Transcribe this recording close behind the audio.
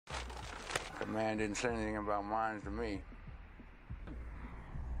Man didn't say anything about mines to me.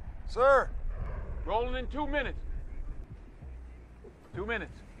 Sir! Rolling in 2 minutes. 2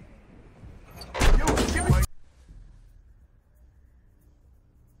 minutes. You, give me...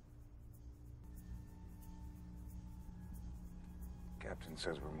 Captain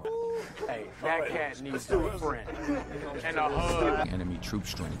says we're moving. Hey, that cat needs a friend. And a hug. Enemy troop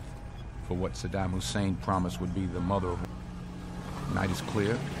strength for what Saddam Hussein promised would be the mother of... Night is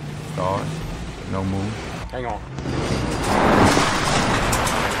clear, stars, no moon. Hang on.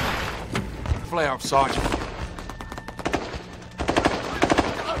 Flare up, Sergeant.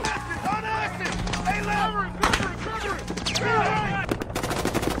 Hey, Larry!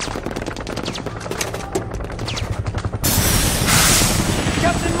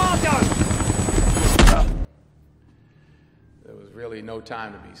 Captain Marco! There was really no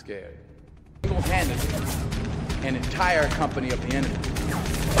time to be scared. Single-handedly, an entire company of the enemy.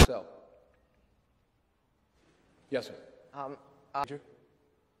 So, yes, sir.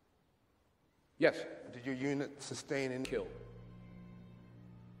 Yes. Did your unit sustain any Killed.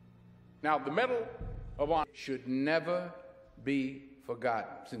 Now, the Medal of Honor should never be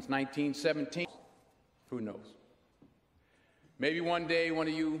forgotten. Since 1917, who knows? Maybe one day one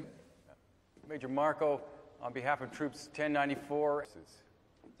of you... Major Marco, on behalf of Troops 1094...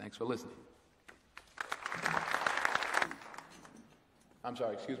 Thanks for listening. I'm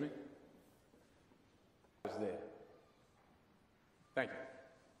sorry, excuse me? I was there. Thank you.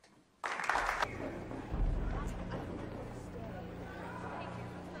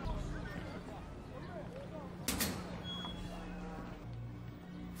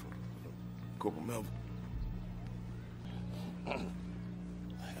 Corporal Melvin? I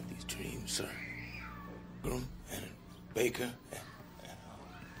have these dreams, sir. Groom and Baker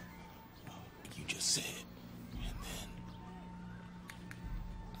and you just said, and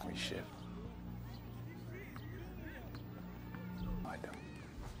then we shift. I don't.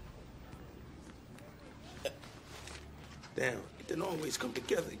 Damn, it didn't always come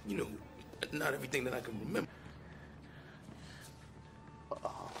together, you know, not everything that I can remember.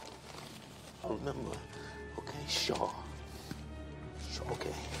 I remember, okay, Shaw.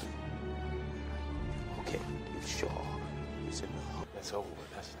 Okay. Okay, Shaw. You said no. That's over.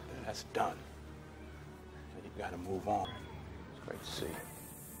 That's done. And you've got to move on. It's great to see you.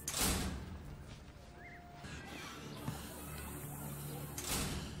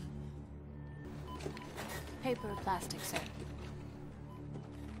 Paper or plastic, sir?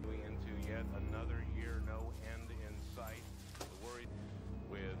 Moving into yet another year, no end in sight. The worry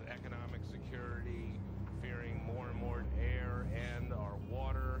with economic security, fearing more and more air and our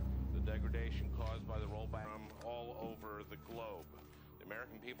water, the degradation caused by the rollback from all over the globe. The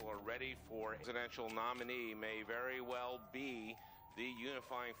American people are ready for a presidential nominee may very well be the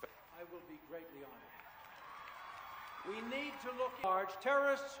unifying factor. I will be greatly honored. We need to look at large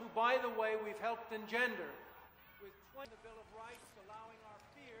terrorists who, by the way, we've helped engender. With 20 the Bill of Rights allowing our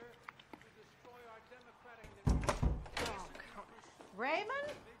fear to destroy our democratic...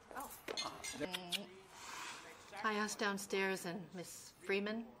 Raymond? Oh. Hi, us downstairs and Miss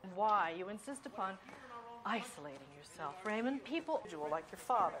Freeman. Why you insist upon isolating yourself, Raymond? People like your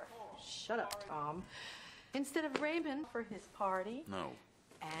father. Shut up, Tom. Instead of Raymond for his party. No.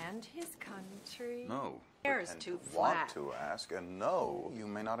 And his country. No. Hair is too flat. Want to ask, and no, you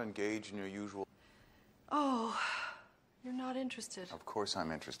may not engage in your usual... Oh, you're not interested. Of course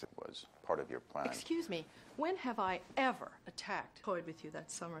I'm interested. Was part of your plan. Excuse me, when have I ever attacked? Toyed with you that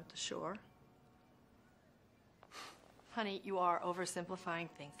summer at the shore. Honey, you are oversimplifying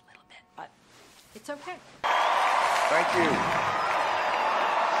things a little bit, but it's okay. Thank you.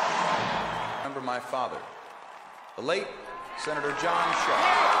 Remember my father, the late Senator John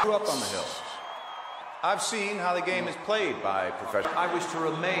Shaw. Grew up on the Hill. I've seen how the game is played by professionals. I wish to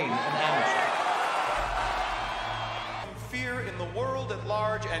remain an amateur. Fear in the world at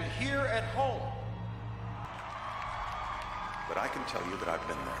large and here at home. But I can tell you that I've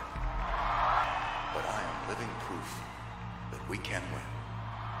been there. But I am living proof that we can win.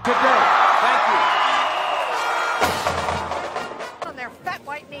 Today, thank you. On their fat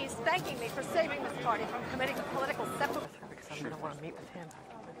white knees, thanking me for saving this party from committing a political seppuku. Because I'm going to want to meet with him.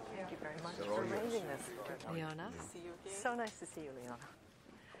 Thank you very much for arranging this. Leona? So nice to see you, Leona.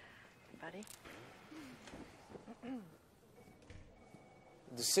 Buddy?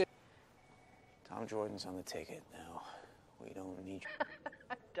 The city. Tom Jordan's on the ticket now. We don't need you.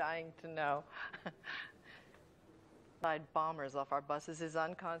 I'm dying to know. Bombers off our buses is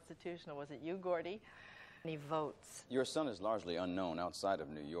unconstitutional. Was it you, Gordy? Any votes? Your son is largely unknown outside of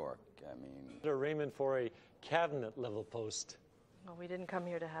New York. I mean... Raymond for a cabinet level post. Well, we didn't come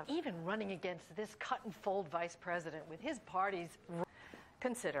here to have... Even running against this cut-and-fold vice president with his party's...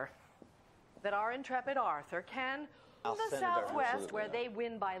 Consider that our intrepid Arthur can... the Southwest, where they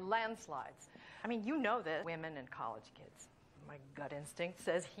win by landslides. I mean, you know this. Women and college kids. My gut instinct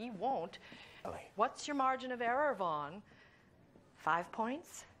says he won't. What's your margin of error, Vaughn? 5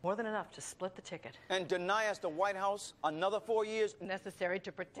 points? More than enough to split the ticket. And deny us the White House another 4 years? Necessary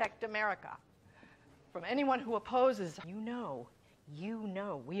to protect America from anyone who opposes. You know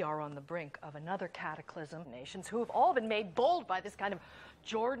we are on the brink of another cataclysm. Nations who have all been made bold by this kind of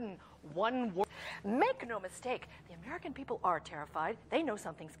Jordan one war. Make no mistake, the American people are terrified. They know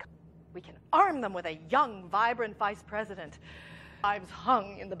something's coming. We can arm them with a young, vibrant vice president. Lives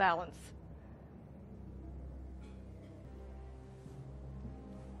hung in the balance.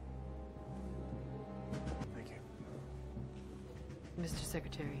 Thank you. Mr.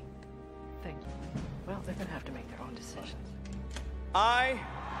 Secretary, thank you. Well, they're going to have to make their own decisions. I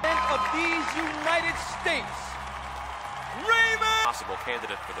of these United States, Raymond! Possible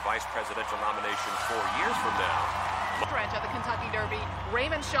candidate for the vice presidential nomination 4 years from now. Stretch of the Kentucky Derby,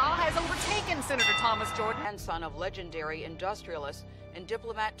 Raymond Shaw has overtaken Senator Thomas Jordan. Grandson of legendary industrialist and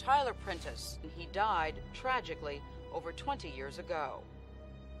diplomat Tyler Prentice. He died tragically over 20 years ago,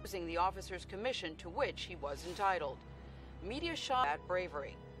 using the officer's commission to which he was entitled. Media Shaw at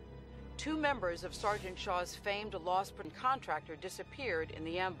bravery. 2 members of Sergeant Shaw's famed lost contractor disappeared in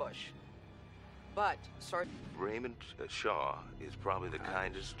the ambush. But Sergeant Raymond Shaw is probably the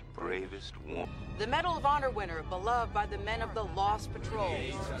kindest, bravest one. The Medal of Honor winner, beloved by the men of the Lost Patrol.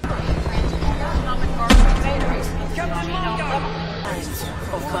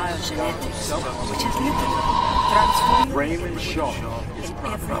 Of biogenetics, which has literally transformed Raymond Shaw in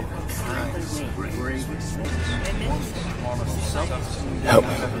every possible way. Help me.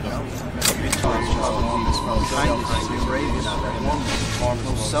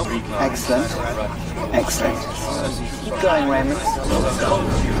 Excellent. Excellent. Keep going, Raymond.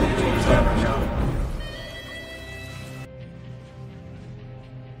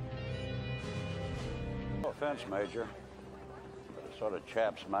 No offense, Major, but it sort of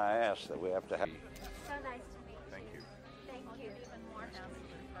chaps my ass that we have to have... So nice to meet you. Thank you. Thank you. Even more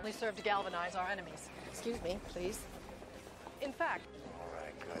now. Only serve to galvanize our enemies. Excuse me, please. In fact... All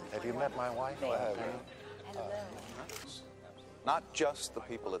right, good. Have you met my wife? Hello. Not just the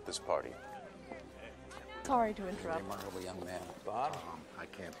people at this party. Sorry to interrupt. Remarkable young man. Bob? I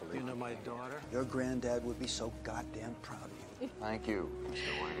can't believe You know my daughter? Your granddad would be so goddamn proud of you. Thank you,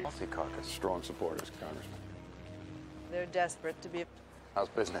 Mr. Wayne. Healthy caucus, strong supporters, Congressman. They're desperate to be... How's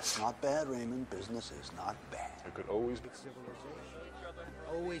business? Not bad, Raymond. Business is not bad. It could always be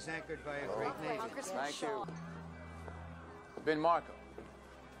Always anchored by a great navy. Thank you. Ben Marco.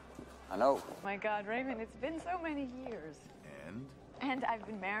 I know. My God, Raymond, it's been so many years. And I've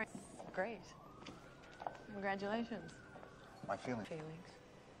been married. Great. Congratulations. My feelings.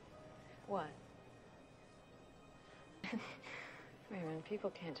 What? Raymond, people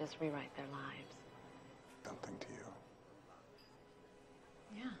can't just rewrite their lives. Something to you.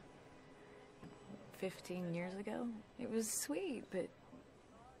 Yeah. 15 years ago, it was sweet, but...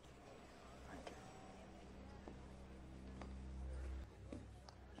 Thank you.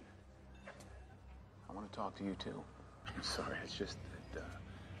 I want to talk to you, too. I'm sorry, it's just that,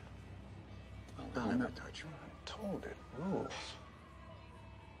 I'll never touch you. I'm told it. Rules.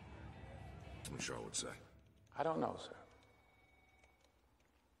 What Shaw would say. I don't know, sir.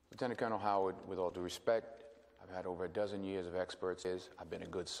 Lieutenant Colonel Howard, with all due respect, I've had over a dozen years of experts. I've been a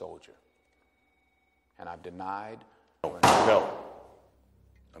good soldier. And I've denied... No.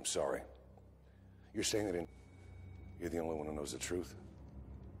 I'm sorry. You're saying that you're the only one who knows the truth?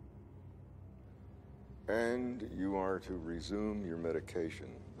 And you are to resume your medication.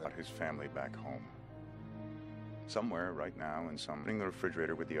 His family back home. Somewhere right now, in in the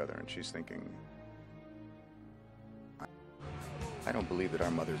refrigerator with the other, and she's thinking, I don't believe that our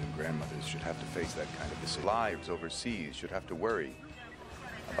mothers and grandmothers should have to face that kind of decision. Lives overseas should have to worry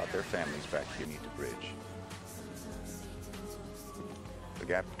about their families back here. Need to bridge the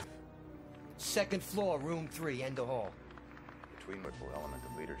gap. Second floor, room 3, end of hall. Between the element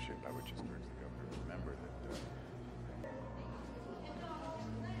of leadership, I would just urge the governor to remember that.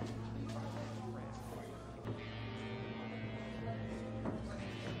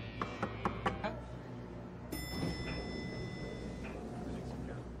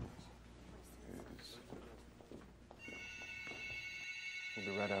 We'll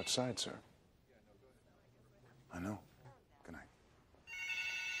be right outside, sir. I know. Good night.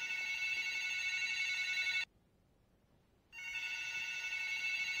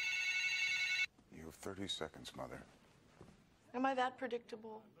 You have 30 seconds, Mother. Am I that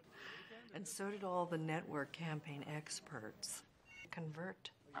predictable? And so did all the network campaign experts.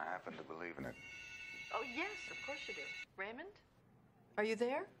 Convert. I happen to believe in it. Oh, yes, of course you do. Raymond? Are you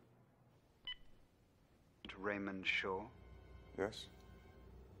there? Raymond Shaw. Yes?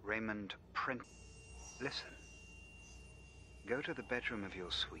 Raymond Prince. Listen. Go to the bedroom of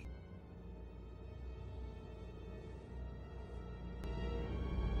your suite.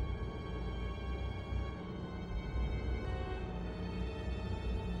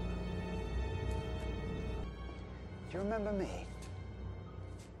 Do you remember me?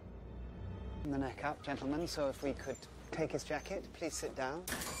 From the neck up, gentlemen, so if we could take his jacket, please sit down.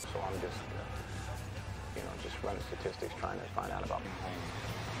 So I'm just, just running statistics, trying to find out about my home.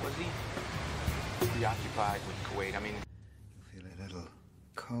 Was he preoccupied with Kuwait? I mean... Feel a little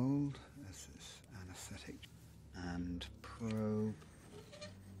cold as this anesthetic. And probe.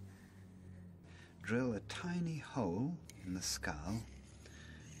 Drill a tiny hole in the skull,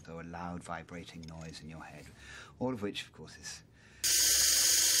 so a loud vibrating noise in your head. All of which, of course, is...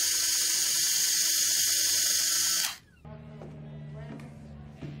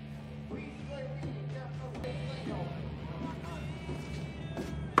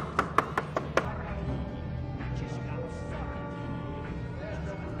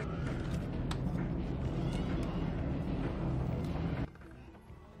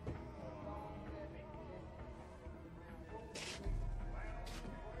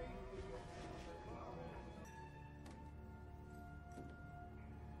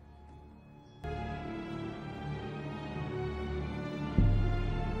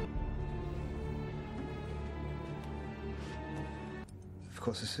 Of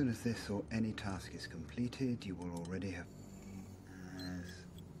course, as soon as this or any task is completed, you will already have...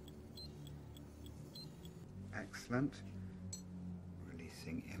 Excellent.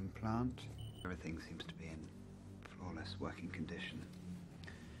 Releasing implant. Everything seems to be in flawless working condition.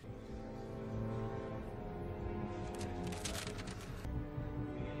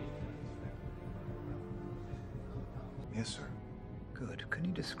 Yes, sir. Good. Can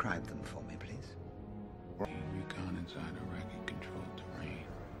you describe them for me, please? Recon inside Iraqi-controlled terrain.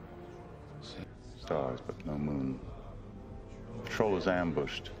 Stars, but no moon. Patrol is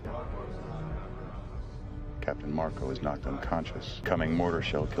ambushed. Captain Marco is knocked unconscious. Coming mortar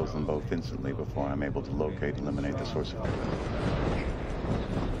shell kills them both instantly before I'm able to locate and eliminate the source of it.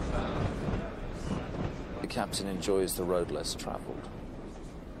 The captain enjoys the road less traveled.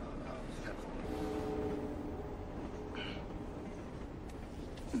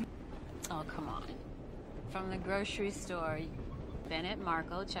 Oh, come on. From the grocery store, Bennett,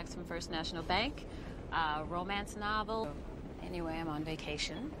 Marco, checks from First National Bank, romance novel. Anyway, I'm on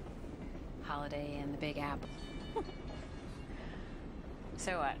vacation. Holiday in the Big Apple.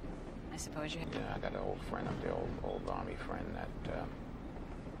 So what? I suppose you... Yeah, I got an old friend up there, old Army friend that...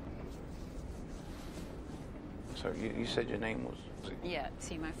 So you said your name was... Yeah,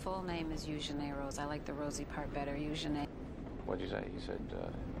 see, my full name is Eugenie Rose. I like the rosy part better, Eugenie. What'd you say? You said,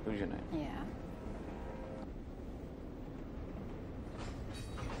 who's your name? Yeah.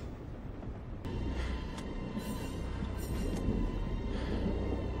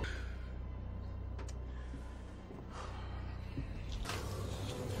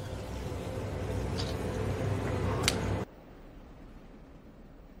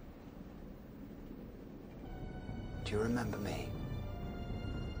 Do you remember me?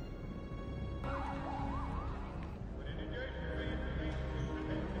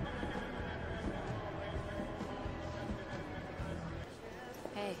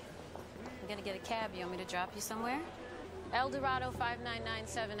 Hey, I'm gonna get a cab. You want me to drop you somewhere? El Dorado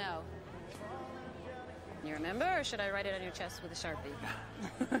 59970. You remember, or should I write it on your chest with a Sharpie?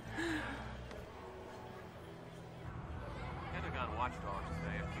 Pentagon watchdogs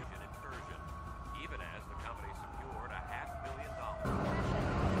say a fusion incursion, even as the company secured $500 million.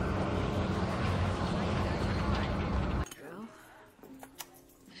 Drew,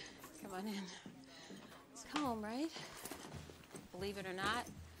 come on in. It's home, right? Believe it or not,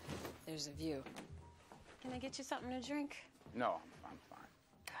 there's a view. Can I get you something to drink? No, I'm fine.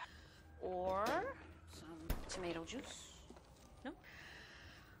 Or some tomato juice? No?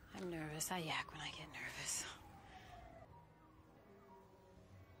 I'm nervous. I yak when I get nervous.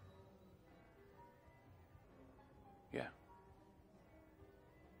 Yeah.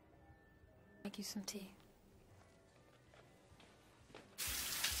 Make you some tea.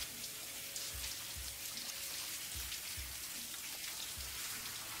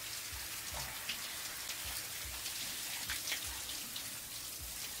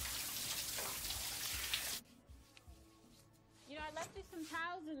 You know, I left you some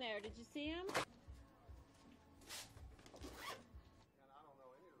towels in there. Did you see them?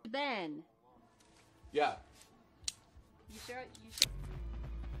 Ben. Yeah. You sure? You should.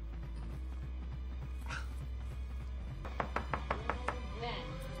 Ben.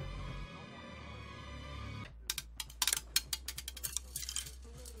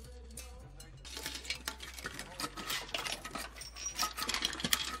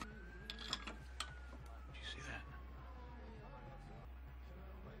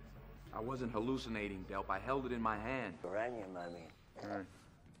 I wasn't hallucinating, Delp. I held it in my hand. Uranium, I mean.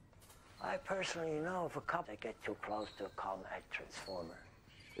 I personally know of a couple that get too close to a compact transformer.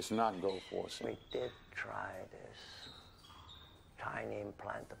 It's not go force. We did try this. Tiny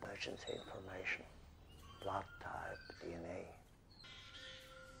implant emergency information. Blood type, DNA.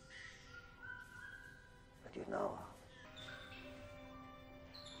 But you know.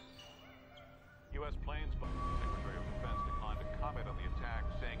 U.S. planes, Secretary of Defense declined to comment on the attack,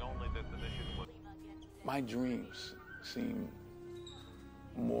 saying only that the mission was... My dreams seem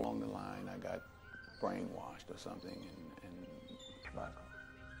more along the line I got brainwashed or something, and... Michael,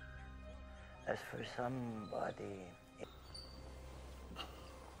 as for somebody...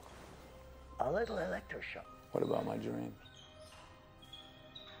 A little electroshock. What about my dreams?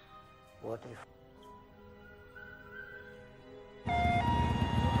 What if...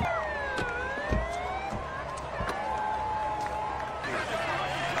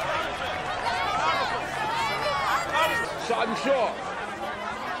 Sergeant Shaw.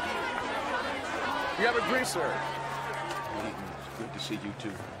 You have a dream, sir? Good to see you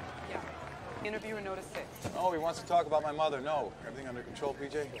too. Yeah. Interviewer notice 6. Oh, he wants to talk about my mother. No. Everything under control,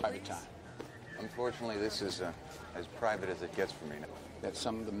 PJ? Private time. Unfortunately, this is as private as it gets for me. That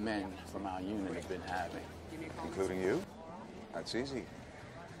some of the men from our unit have been having. Including you? That's easy.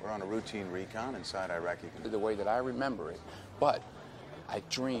 We're on a routine recon inside Iraqi... The way that I remember it, but I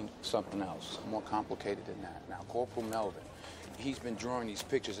dreamed something else, more complicated than that. Now, Corporal Melvin, he's been drawing these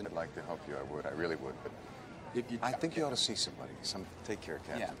pictures, and I'd like to help you. I would. I really would. But I think you ought to see somebody. Take care,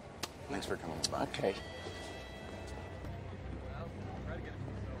 Captain. Yeah. Thanks for coming by. Okay.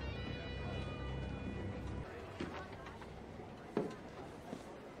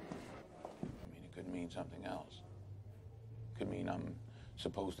 It could mean something else. It could mean I'm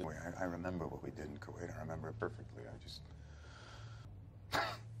supposed to... I remember what we did in Kuwait. I remember it perfectly. I just...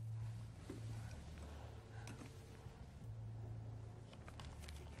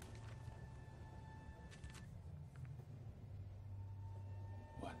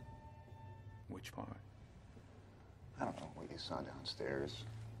 What? Which part? I don't know what you saw downstairs.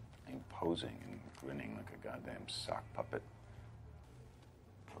 Imposing and grinning like a goddamn sock puppet.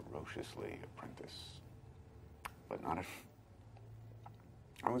 Ferociously apprentice. But not if...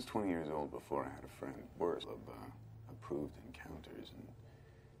 I was 20 years old before I had a friend. Worse of approved encounters, and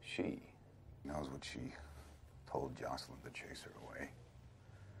she knows what she told Jocelyn to chase her away.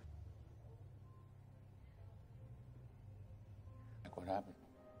 Like what happened?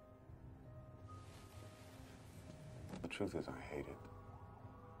 The truth is, I hate it.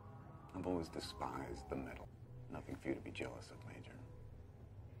 I've always despised the medal. Nothing for you to be jealous of, Major.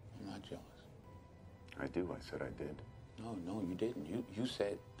 I'm not jealous. I do. I said I did. No, you didn't. You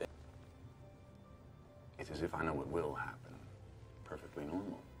said that. It's as if I know what will happen. Perfectly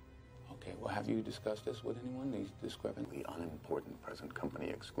normal. Okay, well, have you discussed this with anyone, these discrepancies? The unimportant present company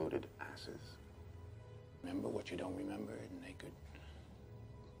excluded asses. Remember what you don't remember, and they could...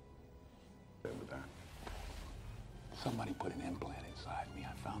 Live with that. Somebody put an implant inside me.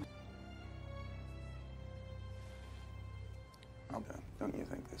 I found it. Don't you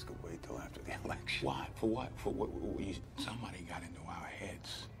think this could wait till after the election? Why? For what? For what? Somebody got into our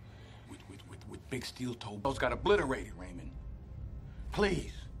heads with big steel toe. Those got obliterated, Raymond.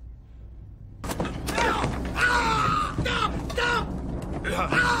 Please. Come on,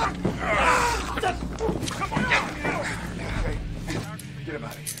 get him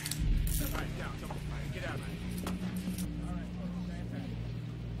out of here. Get out of here.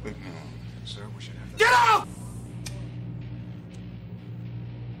 Wait, no, sir, we should have... Get out!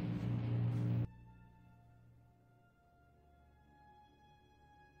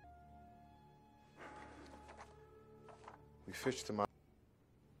 We fished him out.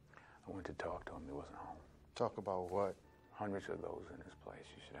 I went to talk to him. He wasn't home. Talk about what? Hundreds of those in this place.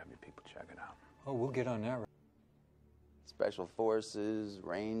 You should have your people check it out. Oh, we'll get on that. Special Forces,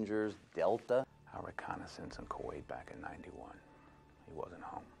 Rangers, Delta. Our reconnaissance in Kuwait back in '91. He wasn't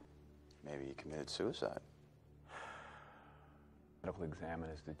home. Maybe he committed suicide. Medical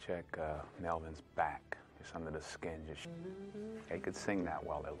examiners to check Melvin's back, just under the skin. Just they could sing that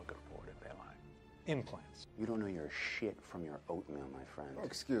while they're looking for it if they like. Implants. You don't know your shit from your oatmeal, my friend. Oh,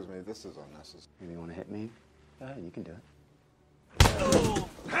 excuse me, this is unnecessary. Maybe you want to hit me? Go ahead, you can do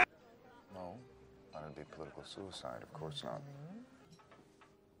it. be political suicide. Of course not.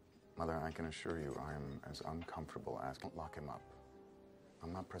 Mother, I can assure you I am as uncomfortable as... Don't lock him up.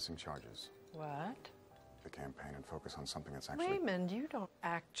 I'm not pressing charges. What? The campaign and focus on something that's actually... Raymond, you don't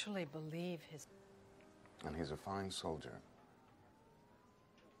actually believe his... And he's a fine soldier.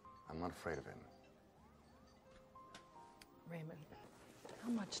 I'm not afraid of him. Raymond, how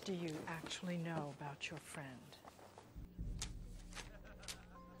much do you actually know about your friend?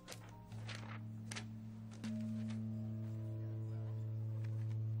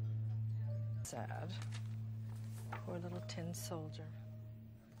 Sad. Poor little tin soldier.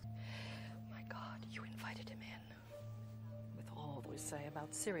 My God, you invited him in. With all we say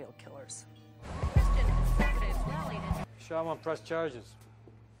about serial killers. Christian conservatives rallied in... Shaw won't press charges.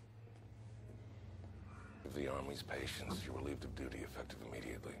 The Army's patience. You're relieved of duty effective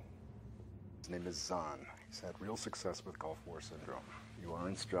immediately. His name is Zahn. He's had real success with Gulf War syndrome. You are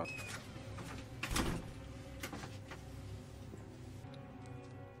instructed.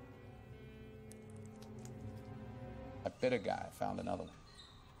 A bitter guy found another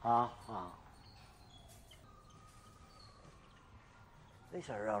one. These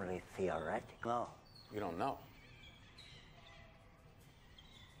are only theoretical. You don't know.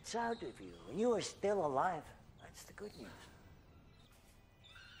 It's out of you, and you are still alive. That's the good news.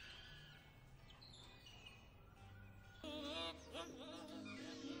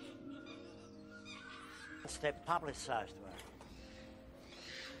 They publicized one.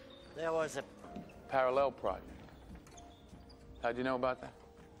 There was a Parallel project. How'd you know about that?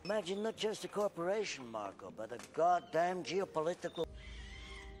 Imagine not just a corporation, Marco, but a goddamn geopolitical...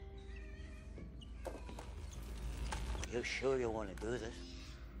 You sure you want to do this?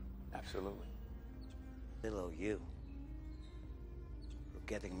 Absolutely. Still owe you for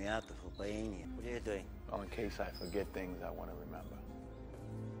getting me out of Albania. What are you doing? Well, in case I forget things I want to remember.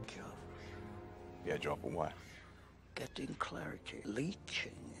 Job. Yeah, job for what? Getting clarity.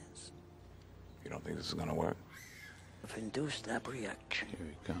 Leeching is... You don't think this is gonna work? I've induced that reaction. Here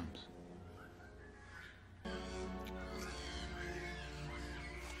he comes.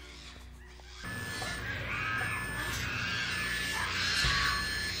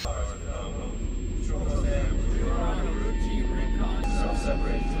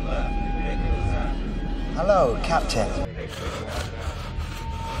 Hello, Captain.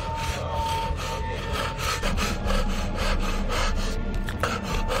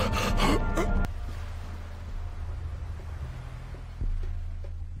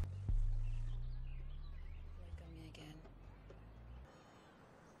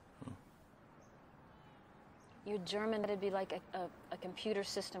 You're German, it'd be like a computer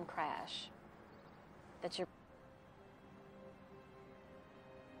system crash. That you're...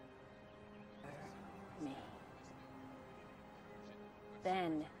 Me.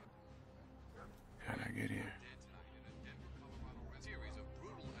 Then... How'd I get here?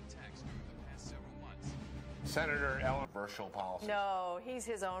 Senator Ellen, commercial policy. No, he's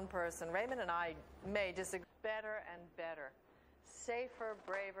his own person. Raymond and I may disagree. Better and better. Safer,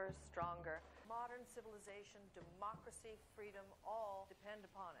 braver, stronger. Modern civilization, democracy, freedom, all depend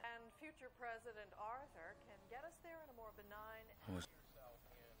upon it. And future President Arthur can get us there in a more benign...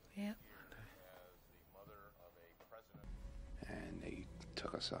 Yeah. And they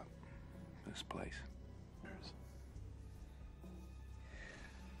took us up. This place. I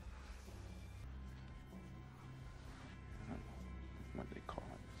don't know what they call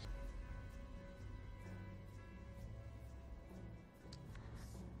it.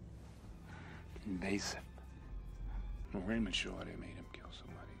 Invasive. Well, Raymond sure they made him kill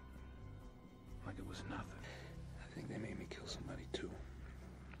somebody. Like it was nothing. I think they made me kill somebody too.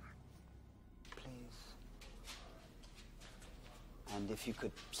 Please. And if you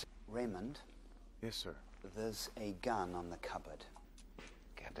could... Raymond? Yes, sir. There's a gun on the cupboard.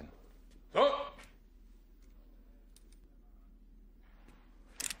 Captain. Oh!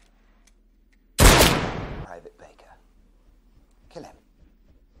 Private Baker. Kill him.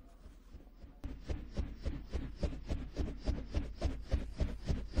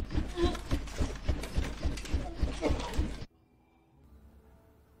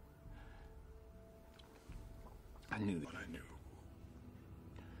 I knew what I knew.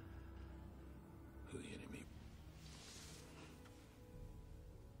 Who the enemy.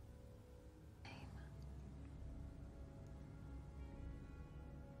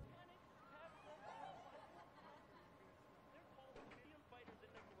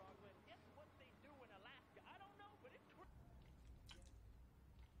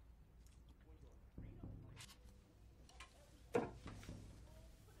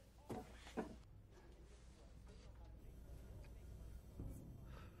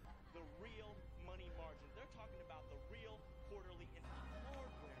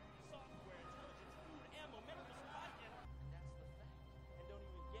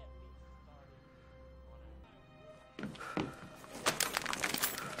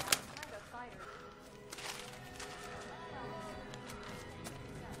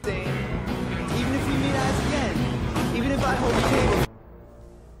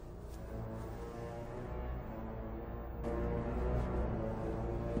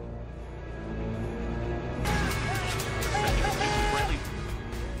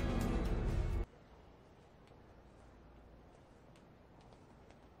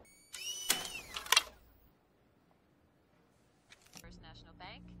 First National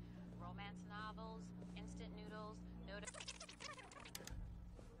Bank, romance novels, instant noodles,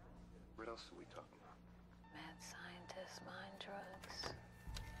 What else are we talking about? mad scientists, mind drugs,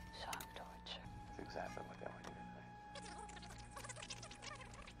 shock torture. That's exactly what they want you to say.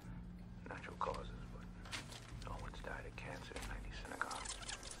 Natural causes, but no one's died of cancer in 90 synagogues.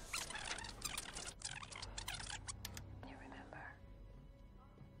 You remember?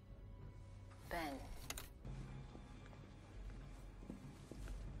 Ben.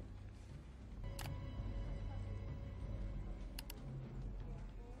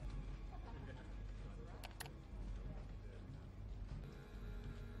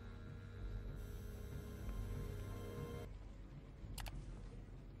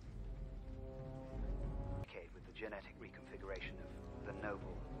 With the genetic reconfiguration of the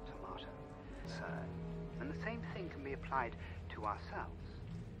noble tomato. And the same thing can be applied to ourselves.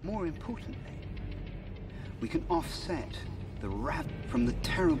 More importantly, we can offset the from the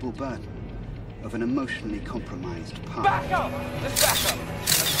terrible burden of an emotionally compromised past. Back up!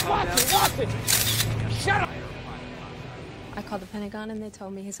 Just back up! Watch it! Shut up! I called the Pentagon and they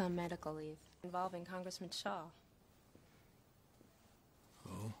told me he's on medical leave, involving Congressman Shaw.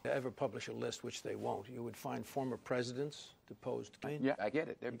 Ever publish a list, which they won't, you would find former presidents deposed. Yeah, I get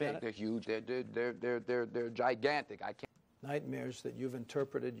it. They're big. They're huge. They're gigantic. I can't. Nightmares that you've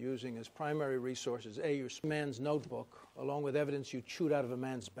interpreted using as primary resources, your man's notebook, along with evidence you chewed out of a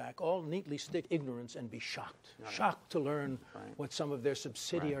man's back, all neatly stick ignorance and be shocked. Right. Shocked to learn what some of their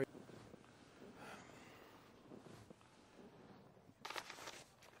subsidiary... Right.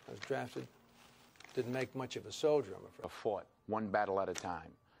 I was drafted. Didn't make much of a soldier, I'm afraid. Fought one battle at a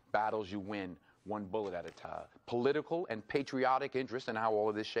time. Battles you win one bullet at a time. Political and patriotic interest in how all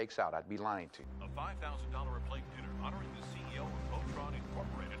of this shakes out. I'd be lying to you. A $5,000 a plate dinner honoring the CEO of Votron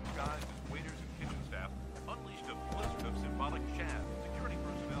Incorporated, disguised as waiters and kitchen staff, unleashed a blizzard of symbolic chaff. Security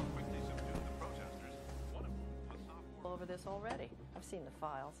personnel quickly subdued the protesters, one of whom was sophomore. Over this already. I've seen the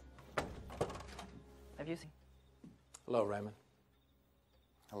files. Have you seen? Hello, Raymond.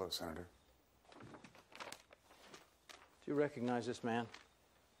 Hello, Senator. Do you recognize this man?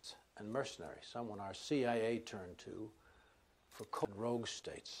 And mercenary, someone our CIA turned to for rogue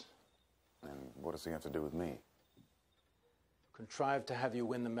states. And what does he have to do with me? Contrived to have you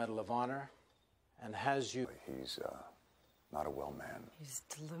win the Medal of Honor, and has you... He's not a well man. He's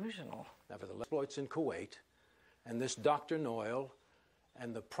delusional. Nevertheless, exploits in Kuwait, and this Dr. Noyle,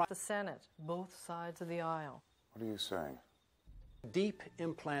 and the... The Senate, both sides of the aisle. What are you saying? Deep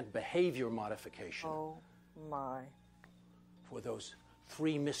implant behavior modification. Oh, my. For those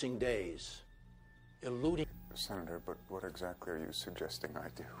 3 missing days, eluding... Senator, but what exactly are you suggesting I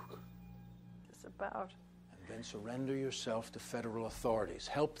do? Just about. And then surrender yourself to federal authorities.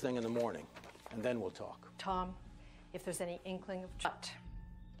 Help thing in the morning, and then we'll talk. Tom, if there's any inkling of... But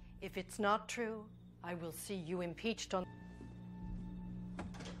if it's not true, I will see you impeached on...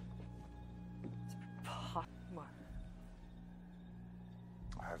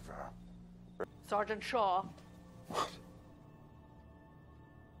 I've, Sergeant Shaw. What?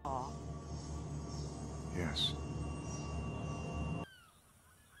 Yes.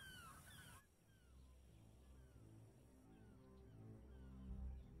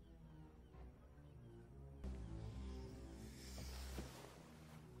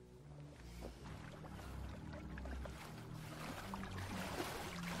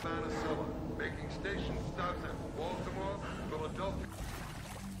 Manitoba. Making station stops at Baltimore, Philadelphia.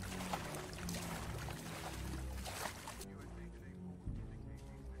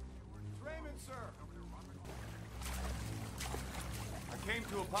 Raymond, sir. I came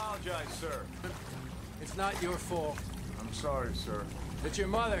to apologize, sir. It's not your fault. I'm sorry, sir. It's your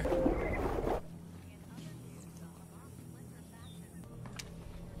mother.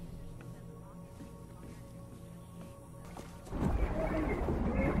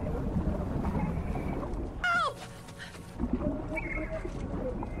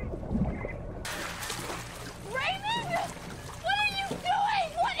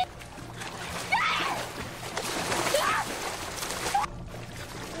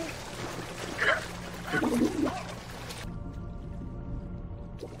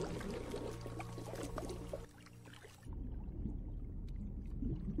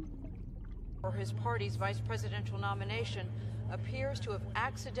 Or his party's vice presidential nomination appears to have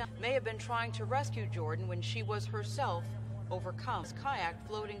may have been trying to rescue Jordan when she was herself overcome. His kayak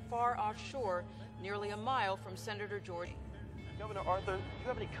floating far offshore, nearly a mile from Senator George. Governor Arthur, do you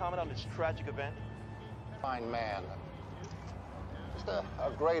have any comment on this tragic event? Fine man. Just a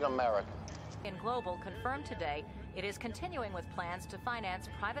great American. In Global confirmed today it is continuing with plans to finance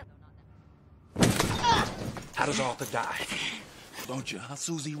private... How does Arthur die? Don't you, huh?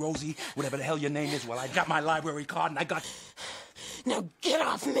 Susie, Rosie, whatever the hell your name is. Well, I got my library card and I got... Now get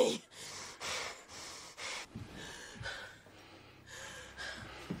off me!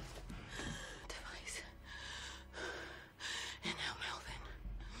 Device. And now Melvin,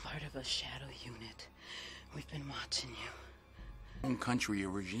 part of a shadow unit. We've been watching you. Own country, a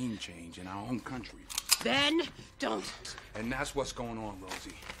regime change in our own country. Ben, don't. And that's what's going on,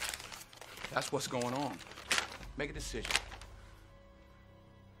 Rosie. That's what's going on. Make a decision.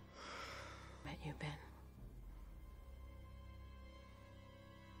 Met you, Ben.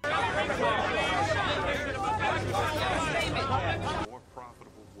 More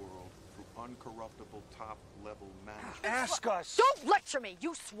profitable world through uncorruptible top-level management. Ask us. Don't lecture me.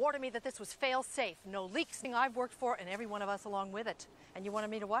 You swore to me that this was fail-safe. No leaks. Thing I've worked for, and every one of us along with it. And you wanted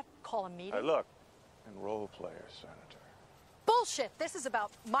me to what? Call a meeting? Hey, look. And role players, Senator. Bullshit. This is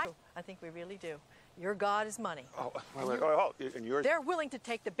about my... I think we really do. Your God is money. Oh, wait. Oh, and yours? They're willing to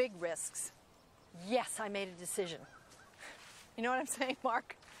take the big risks. Yes, I made a decision. You know what I'm saying,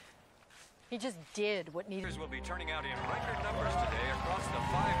 Mark? He just did what needed. Will be turning out in record numbers today across the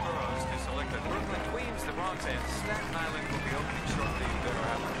 5 boroughs to select the Brooklyn, Queens, the Bronx, and Staten Island will be opening shortly.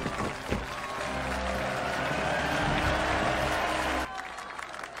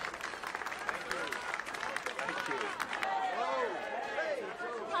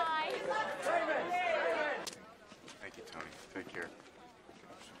 Hi. Thank you, Tony. Take care.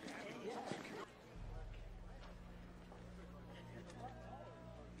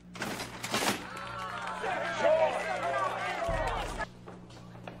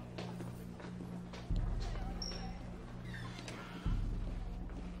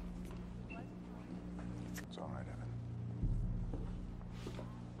 It's all right, Evan.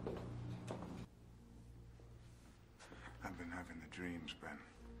 I've been having the dreams, Ben.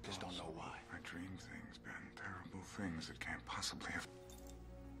 Just don't know why. I dream things, Ben. Terrible things that can't possibly have...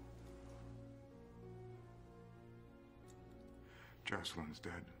 Jocelyn's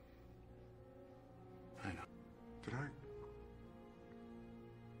dead. I know. Did I?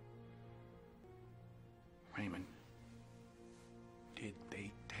 Raymond, did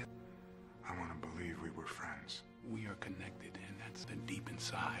they tell... I want to believe we were friends. We are connected, and that's the deep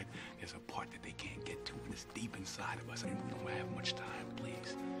inside. There's a part that they can't get to, and it's deep inside of us, and we don't have much time,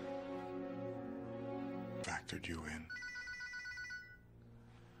 please. Factored you in.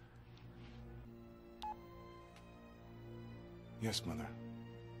 Yes, Mother.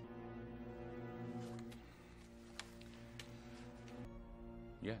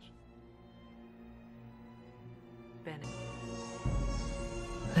 Yes. Benny.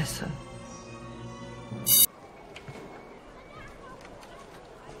 Listen.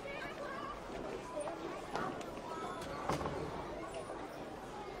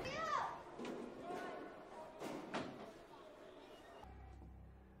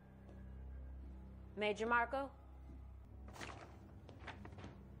 Major Marco?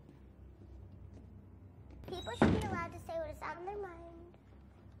 People should be allowed to say what is on their mind.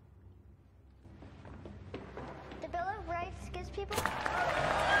 The Bill of Rights gives people...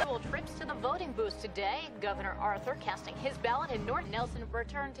 Trips to the voting booths today. Governor Arthur casting his ballot in North. Nelson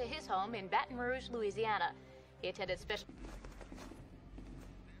returned to his home in Baton Rouge, Louisiana. He attended special...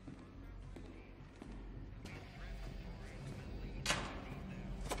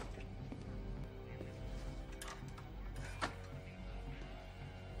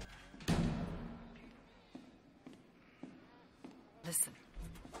 Listen,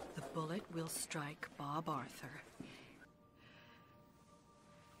 the bullet will strike Bob Arthur.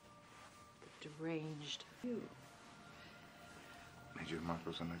 Deranged. You. Major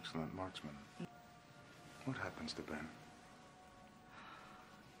Marco's an excellent marksman. What happens to Ben?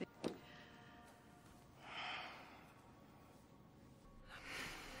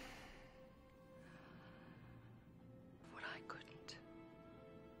 What I couldn't.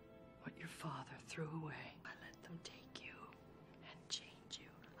 What your father threw away. I let them take you and change you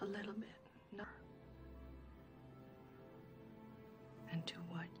a little bit. No. And to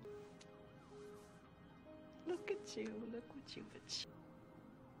what? Look at you, look what you've achieved.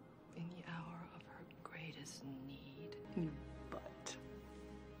 In the hour of her greatest need. But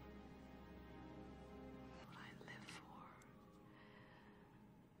what I live for.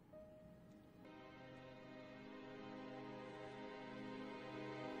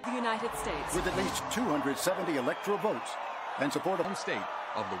 The United States. With at least 270 electoral votes, and support the home state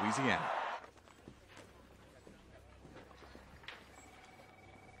of Louisiana.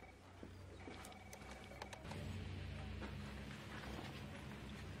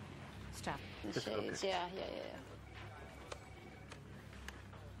 Stop. The shades, yeah.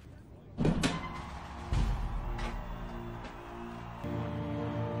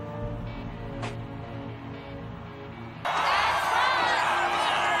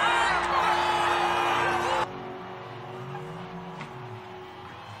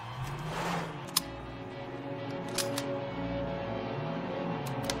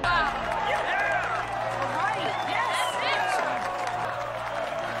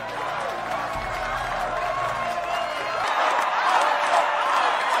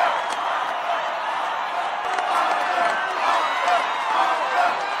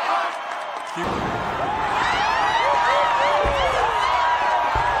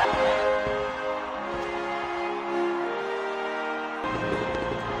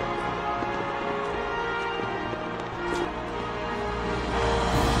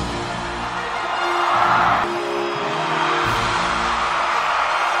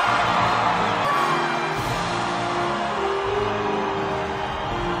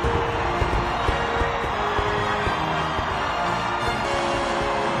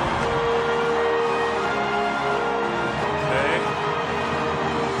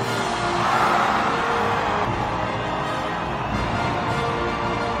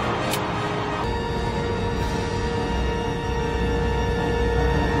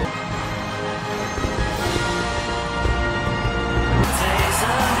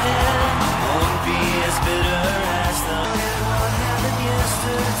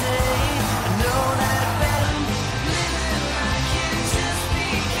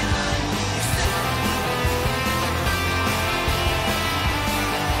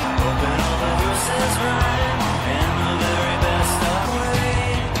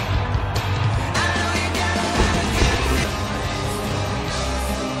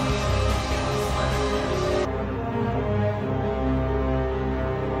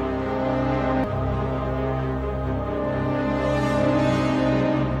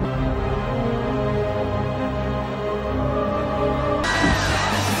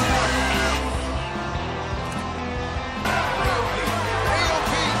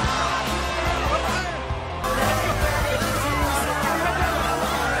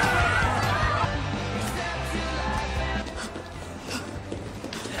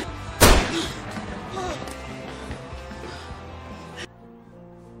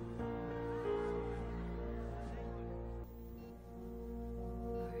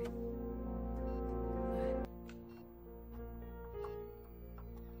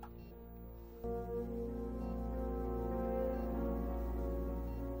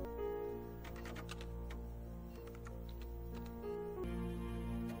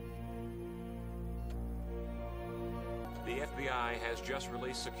 The FBI has just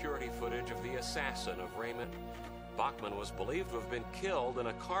released security footage of the assassin of Raymond. Bachman was believed to have been killed in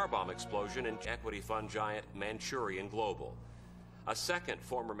a car bomb explosion in equity fund giant Manchurian Global. A second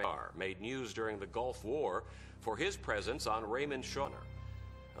former mayor made news during the Gulf War for his presence on Raymond Shawner.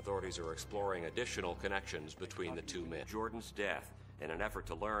 Authorities are exploring additional connections between the two men. Jordan's death in an effort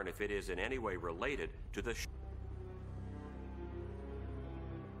to learn if it is in any way related to the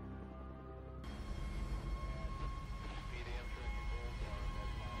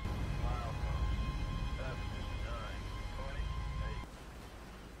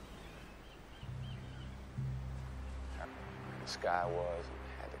The sky was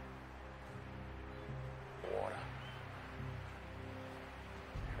and had the water.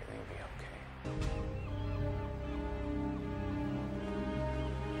 Everything will be okay.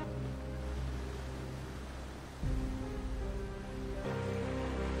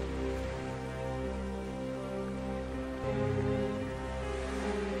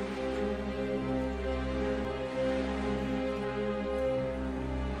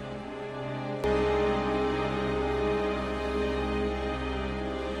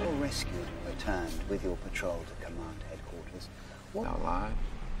 Rescued and returned with your patrol to command headquarters. What? Our lives.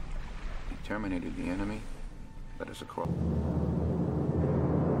 We terminated the enemy, led us across.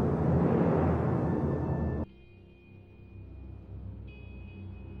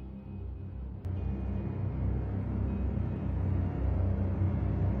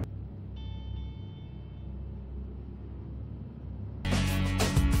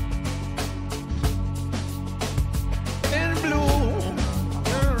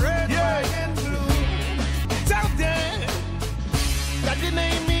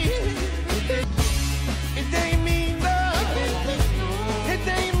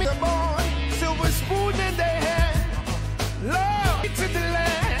 Love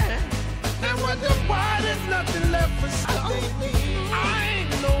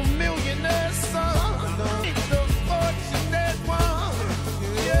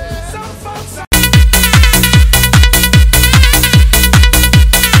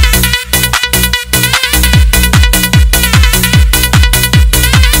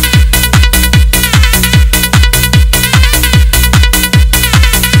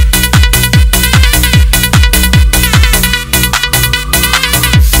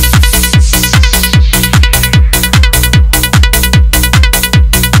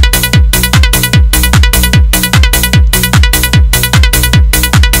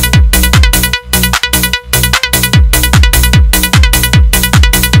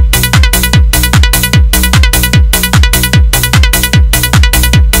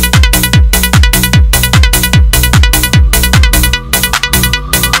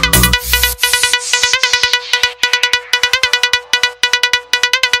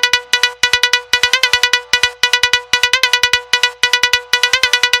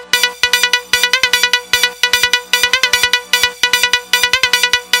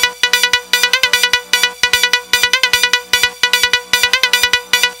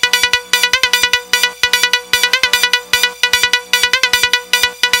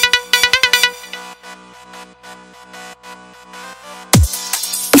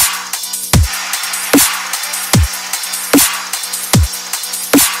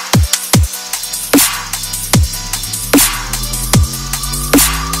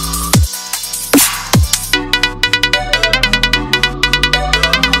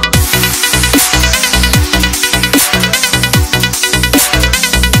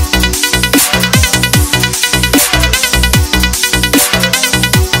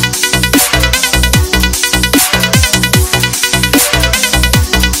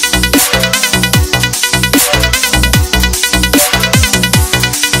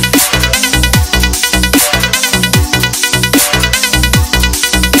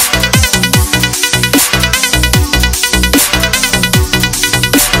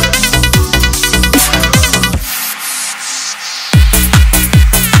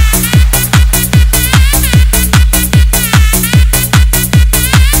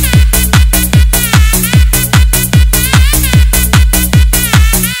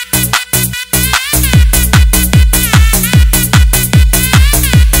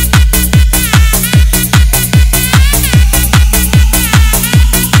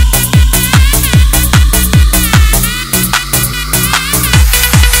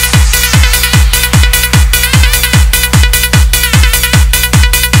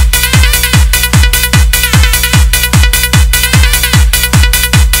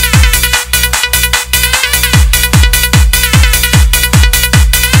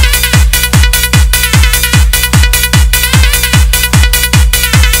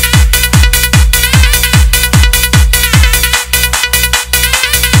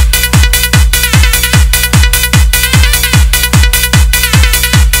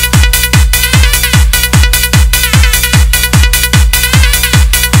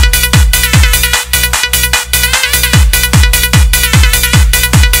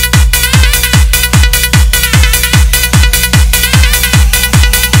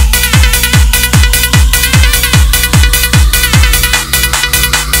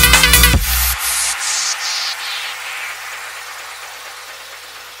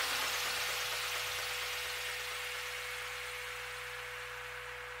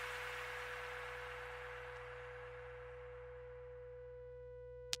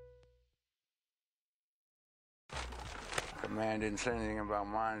man didn't say anything about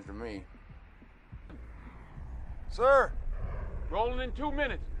mines to me. Sir! Rolling in 2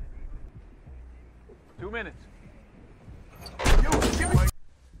 minutes. 2 minutes.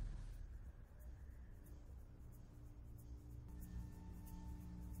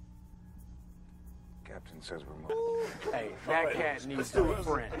 Captain says we're moving. Hey, that cat needs a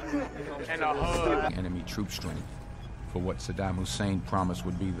friend. And a hug. Enemy troop strength for what Saddam Hussein promised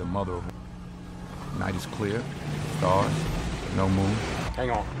would be the mother of. Night is clear, stars, no moon.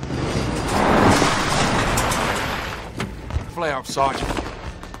 Hang on. Flare up, Sergeant.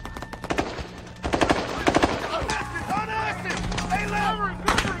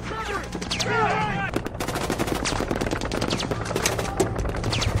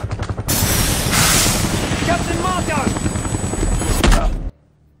 Captain Marco!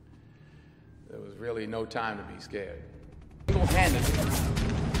 There was really no time to be scared.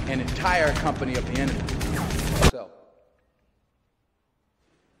 Single-handedly, an entire company of the enemy. So,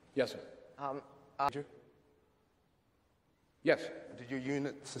 yes, sir. Roger. Yes. Did your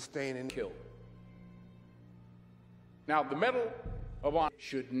unit sustain any kill? Now, the Medal of Honor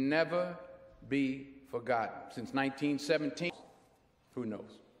should never be forgotten. Since 1917, who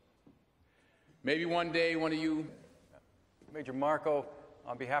knows? Maybe one day one of you. Major Marco,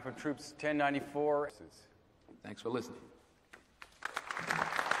 on behalf of Troops 1094. Thanks for listening.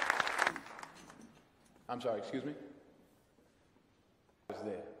 I'm sorry, excuse me? I was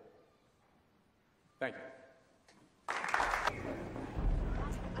there. Thank you.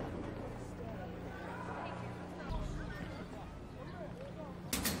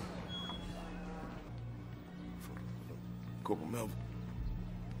 Corporal Melvin.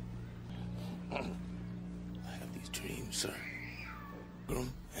 I have these dreams, sir.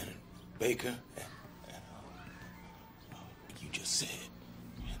 Groom and Baker and you just said.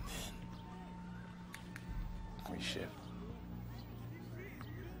 And then we shift.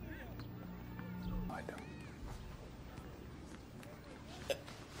 I don't.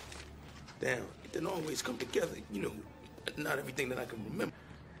 Damn, it didn't always come together, you know, not everything that I can remember.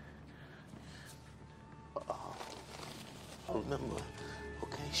 I remember,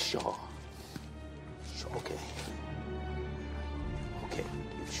 okay, Shaw. Okay. Okay,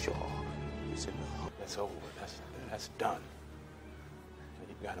 you Shaw. You said no. That's over. That's done.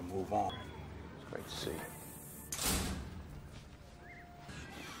 You gotta move on. It's great to see you.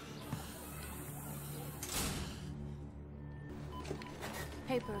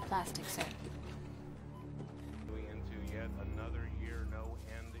 Paper or plastic, sir? Going into yet another year, no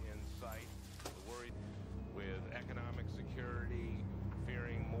end in sight. Worried with economic security,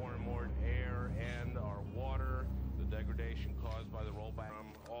 fearing more and more air and our water, the degradation caused by the rollback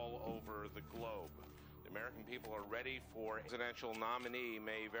from all over the globe. The American people are ready for a presidential nominee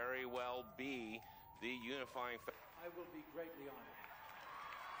may very well be the unifying. I will be greatly honored.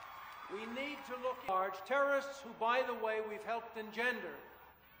 We need to look at large terrorists who, by the way, we've helped engender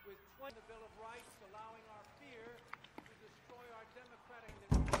with 20 the Bill of Rights allowing our fear to destroy our democratic.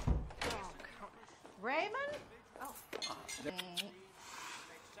 Raymond? Oh.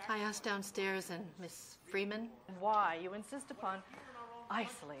 Tie us downstairs and Miss Freeman. Why? You insist upon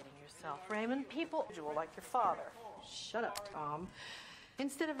isolating yourself, Raymond. People like your father. Shut up, Tom.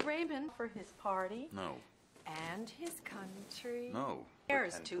 Instead of Raymond For his party. No. and his country. No. Air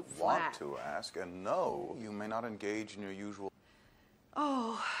is And too want flat. to ask, and no, you may not engage in your usual.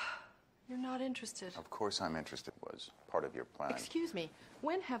 Oh, you're not interested. Of course I'm interested. Was part of your plan. Excuse me,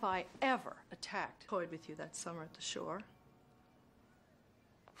 when have I ever attacked, toyed with you that summer at the shore?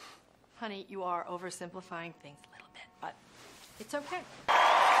 Honey, you are oversimplifying things a little bit, but it's okay.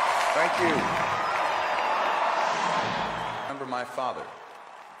 Thank you. Remember my father,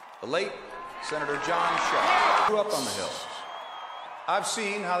 the late Senator John Shaw. Grew up on the Hill. I've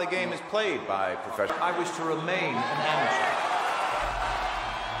seen how the game is played by professionals. I wish to remain an amateur.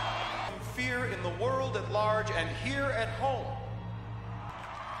 Fear in the world at large and here at home.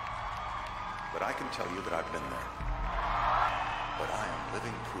 But I can tell you that I've been there. But I am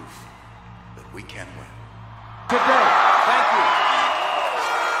living proof that we can win. Today, thank you.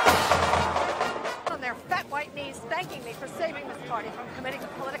 On their fat white knees, thanking me for saving this party from committing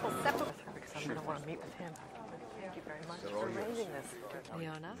political seppuku. Because I'm going to want to meet with him. Thank you very much for arranging this.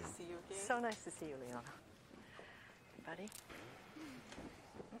 Leona? So nice to see you, Leona. Buddy?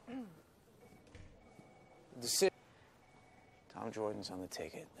 Tom Jordan's on the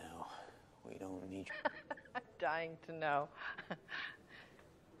ticket now. We don't need you. I'm dying to know.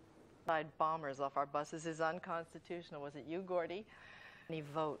 Bombers off our buses is unconstitutional. Was it you, Gordy? Any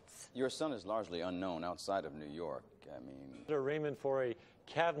votes? Your son is largely unknown outside of New York. I mean... Raymond for a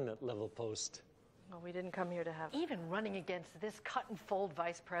cabinet level post. Well, we didn't come here to have... Even running against this cut-and-fold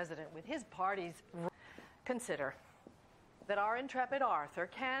vice president with his party's... Consider that our intrepid Arthur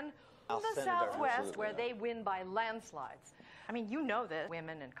can... the Southwest, where they win by landslides. I mean, you know this.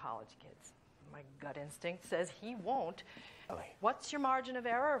 Women and college kids. My gut instinct says he won't. What's your margin of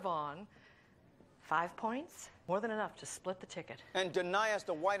error, Vaughn? 5 points? More than enough to split the ticket. And deny us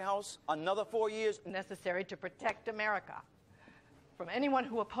the White House another 4 years? Necessary to protect America from anyone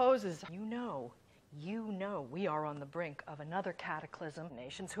who opposes. You know we are on the brink of another cataclysm.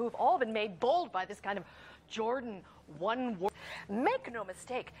 Nations who have all been made bold by this kind of Jordan one war. Make no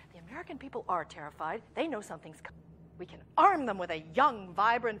mistake, the American people are terrified. They know something's coming. We can arm them with a young,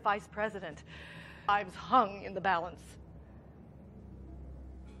 vibrant vice president. Lives hung in the balance.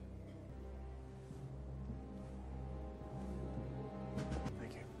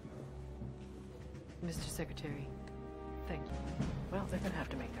 Thank you. Mr. Secretary, thank you. Well, they're going to have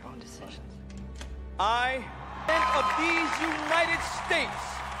to make their own decisions. I, of these United States,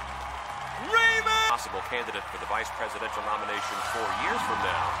 Raymond! Possible candidate for the vice presidential nomination 4 years from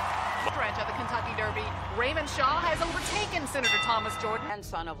now. Stretch of the Kentucky Derby, Raymond Shaw has overtaken Senator Thomas Jordan.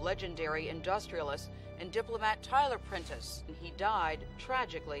 Grandson of legendary industrialist and diplomat Tyler Prentice. He died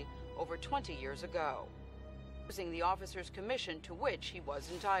tragically over 20 years ago. Using the officer's commission to which he was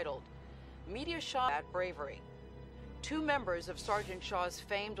entitled. Media Shaw at bravery. 2 members of Sergeant Shaw's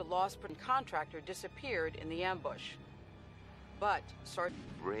famed lost contractor disappeared in the ambush. But Sergeant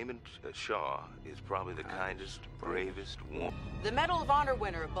Raymond Shaw is probably the kindest, bravest one. The Medal of Honor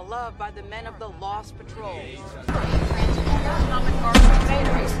winner, beloved by the men of the Lost Patrol.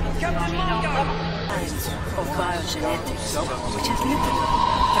 Captain of biogenetics, which has literally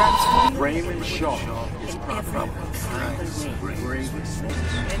transformed Raymond Shaw is every bravest.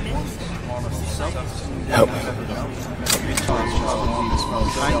 Help.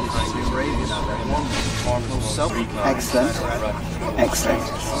 Excellent. Excellent.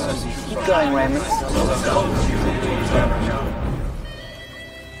 Keep going, Raymond.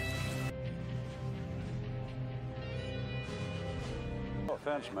 No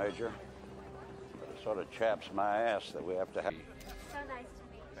offense, Major, but it sort of chaps my ass that we have to have... So nice to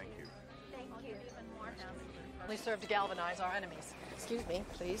meet you. Thank you. Thank you. Only serve to galvanize our enemies. Excuse me,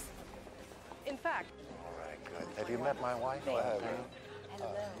 please. In fact... All right, good. Have you met my wife? Thank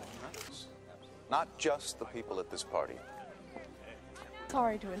Hello. Not just the people at this party.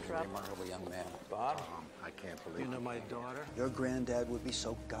 Sorry to interrupt. Remarkable young man. Bob? I can't believe You know my daughter? Your granddad would be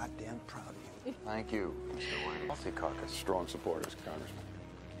so goddamn proud of you. Thank you, Mr. Wayne. Policy Caucus. Strong supporters, Congressman.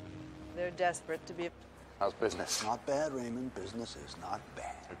 They're desperate to be... How's business? Not bad, Raymond. Business is not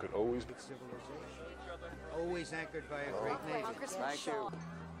bad. It could always be Always anchored by a great navy. Thank you.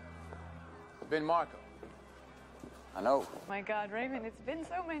 Ben Marco. I know. My God, Raymond, it's been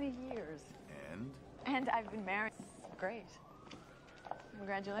so many years. And I've been married. Great.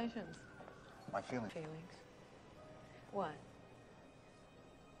 Congratulations. My feelings. What?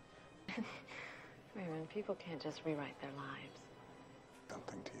 Raymond, people can't just rewrite their lives.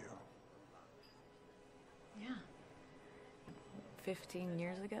 Something to you. Yeah. 15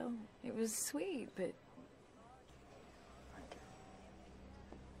 years ago, it was sweet, but...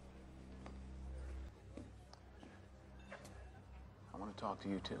 I want to talk to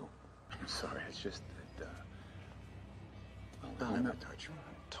you, too. I'm sorry, it's just that, I'll never touch you.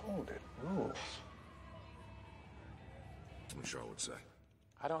 I'm told it. Rules. That's what Shaw would say.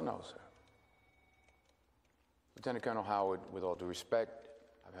 I don't know, sir. Lieutenant Colonel Howard, with all due respect,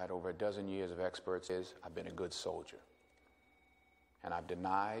 I've had over a dozen years of expertise. I've been a good soldier. And I've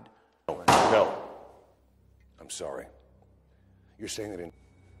denied... No. I'm sorry. You're saying that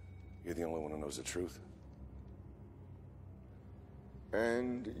you're the only one who knows the truth?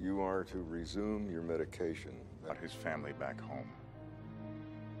 And you are to resume your medication. About his family back home.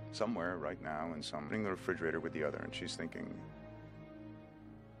 Somewhere right now in in the refrigerator with the other, and she's thinking,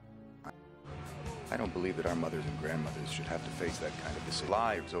 I don't believe that our mothers and grandmothers should have to face that kind of decision.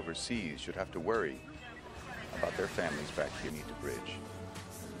 Lives overseas should have to worry about their families back here need to bridge.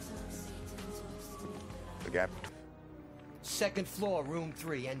 The gap Second floor, room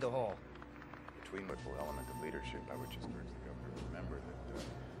 3, end of hall. between what element of leadership, I would just urge the governor to remember that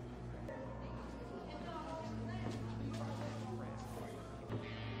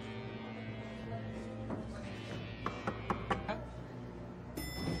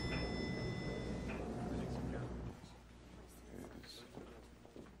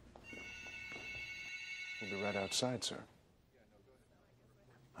we'll be right outside, sir.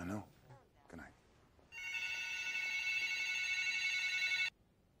 I know. Good night.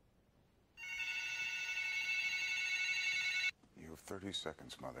 You have 30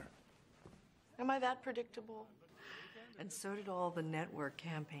 seconds, Mother. Am I that predictable? And so did all the network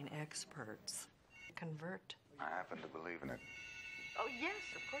campaign experts. Convert. I happen to believe in it. Oh, yes,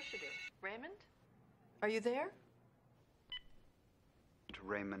 of course you do. Raymond? Are you there?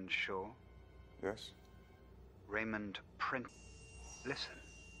 Raymond Shaw. Yes? Raymond Prince. Listen.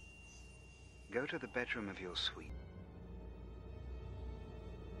 Go to the bedroom of your suite.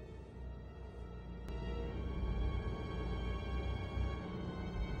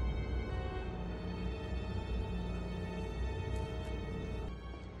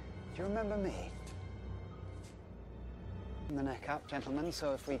 Do you remember me? From the neck up, gentlemen,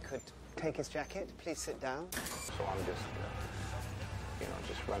 so if we could take his jacket, please sit down. So I'm just,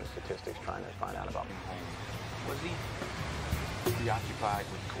 just running statistics, trying to find out about my home. Was he preoccupied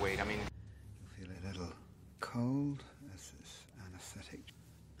with Kuwait? I mean... Feel a little cold as this anesthetic.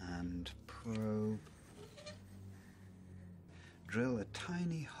 And probe. Drill a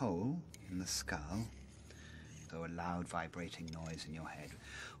tiny hole in the skull, though a loud vibrating noise in your head.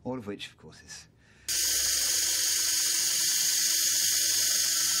 All of which, of course, is...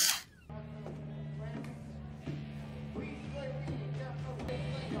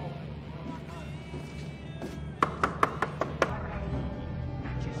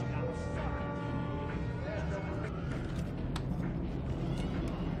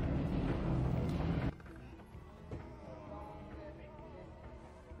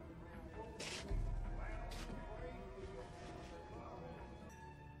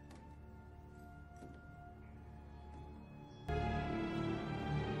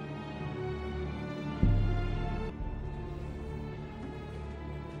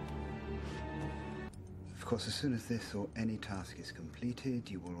 Of course, as soon as this or any task is completed,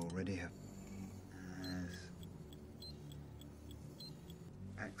 you will already have...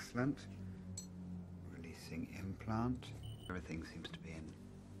 Excellent. Releasing implant. Everything seems to be in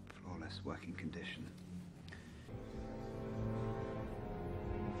flawless working condition.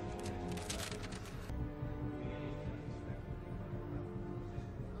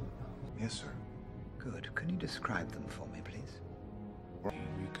 Yes, sir. Good. Can you describe them for me, please?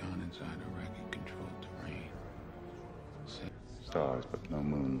 Recon inside Iraqi-controlled terrain. Stars, but no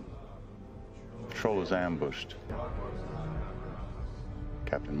moon. Patrol is ambushed.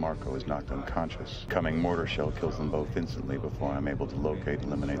 Captain Marco is knocked unconscious. Coming mortar shell kills them both instantly before I'm able to locate and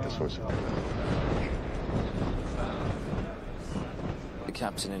eliminate the source of... The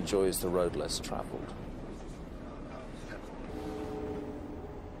captain enjoys the road less traveled.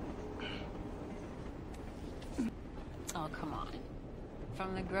 Oh, come on.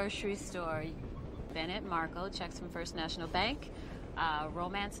 From the grocery store, Bennett, Marco, checks from First National Bank,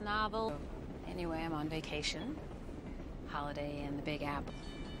 romance novel. Anyway, I'm on vacation. Holiday in the Big Apple.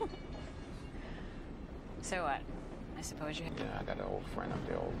 So what? I suppose you... Yeah, I got an old friend up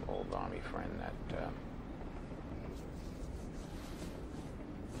there, old army friend that...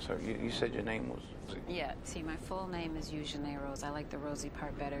 So you said your name was... Yeah, see, my full name is Eugenie Rose. I like the Rosie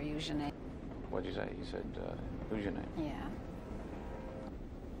part better, Eugenie. What'd you say? You said, who's your name? Yeah.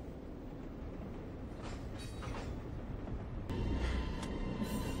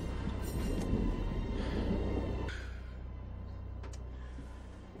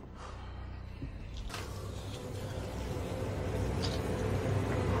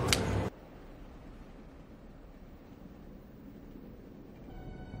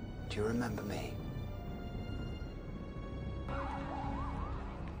 Do you remember me?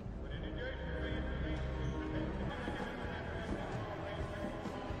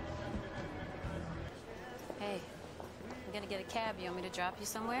 Hey, I'm gonna get a cab. You want me to drop you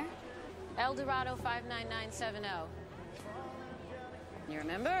somewhere? El Dorado 59970. You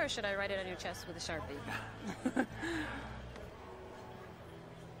remember, or should I write it on your chest with a Sharpie?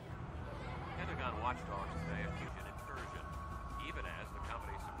 Pentagon watchdogs today accused an incursion, even as the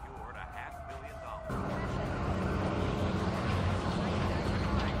company secured $500 million.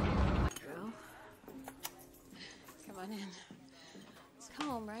 Drew, come on in. It's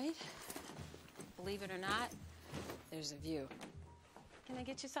home, right? Believe it or not, there's a view. Can I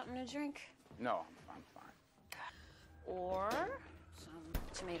get you something to drink? No, I'm fine. Or some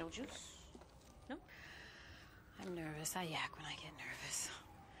tomato juice? No? I'm nervous. I yak when I get nervous.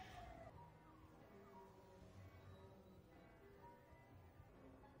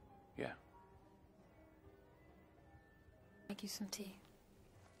 Yeah. Make you some tea.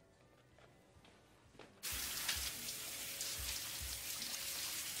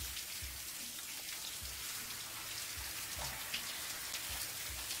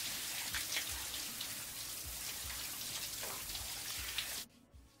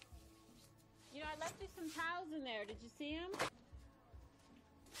 You know, I left you some towels in there. Did you see them?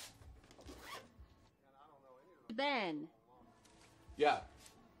 Ben. Yeah.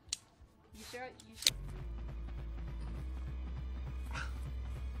 You sure? You sure?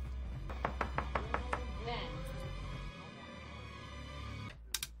 Ben.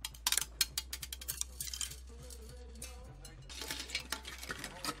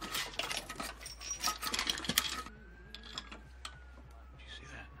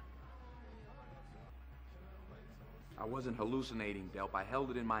 I wasn't hallucinating, Delp. I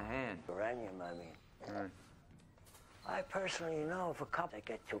held it in my hand. Uranium, I mean. I personally know of a couple that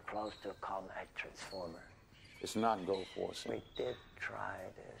get too close to a combat transformer. It's not go forcing. We did try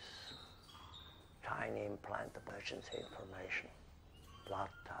this. Tiny implant emergency information. Blood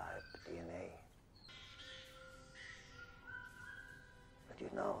type, DNA. But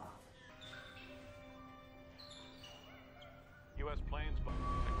you know. U.S. planes,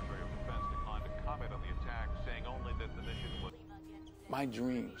 Secretary of Defense declined to comment on the attack, saying only that the mission was... My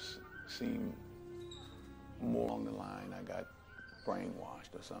dreams seem more along the line I got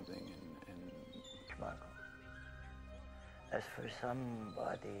brainwashed or something, and Marco, as for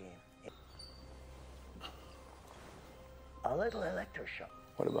somebody, a little electroshock.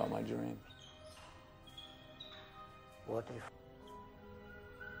 What about my dreams? What if...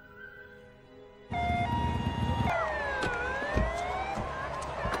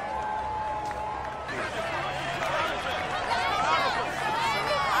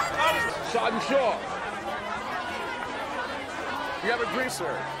 Sergeant Shaw. You have a dream,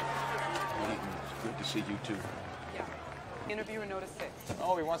 sir. Good to see you, too. Interviewer notice 6.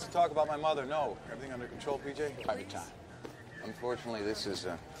 Oh, he wants to talk about my mother. No. Everything under control, PJ? Private time. Unfortunately, this is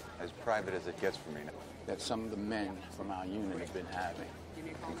as private as it gets for me now. That some of the men from our unit have been having.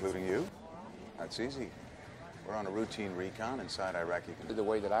 Including you? That's easy. We're on a routine recon inside Iraqi... The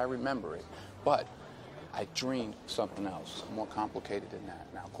way that I remember it, but I dreamed something else, more complicated than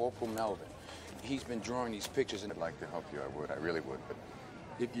that. Now, Corporal Melvin, he's been drawing these pictures, and I'd like to help you. I really would, but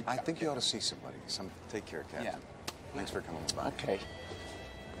I think you ought to see somebody. Take care, Captain. Yeah. Thanks for coming by. Okay.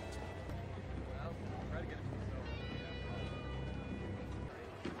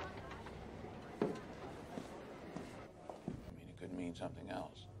 It could mean something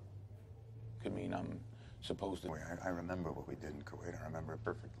else. It could mean I'm supposed to... I remember what we did in Kuwait. I remember it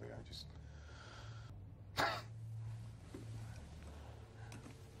perfectly. I just...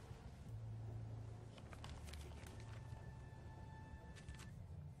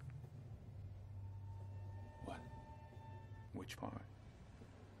 What? Which part?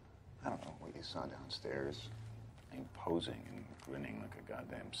 I don't know what you saw downstairs. Imposing and grinning like a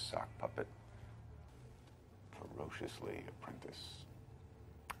goddamn sock puppet. Ferociously apprentice.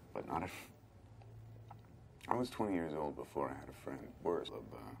 But not if... I was 20 years old before I had a friend. Worse of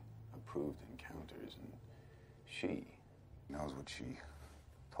approved encounters, and she knows what she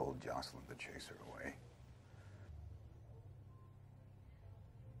told Jocelyn to chase her away.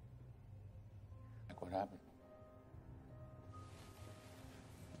 Like what happened?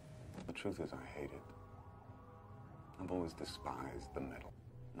 The truth is, I hate it. I've always despised the medal.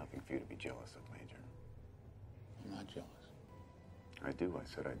 Nothing for you to be jealous of, Major. I'm not jealous. I do. I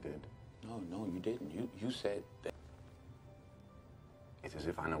said I did. No, you didn't. You said that. It's as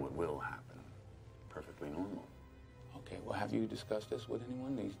if I know what will happen. Perfectly normal. Okay, well, have you discussed this with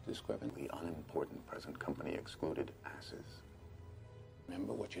anyone, these discrepancies? The unimportant present company excluded asses.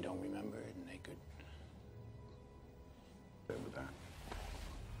 Remember what you don't remember, and they could... With that.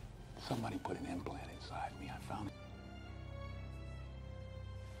 Somebody put an implant inside me. I found it.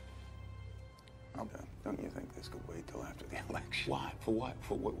 Oh, don't you think this could wait till after the election? Why? For what?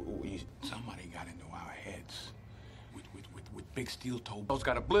 For what? Somebody got into our heads with big steel toe. Those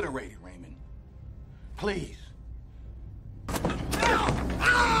got obliterated, Raymond. Please. Come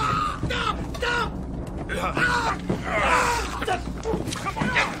on,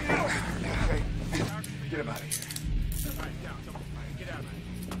 get him out of here.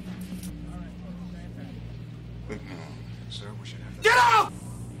 Sir, we should have... Get out!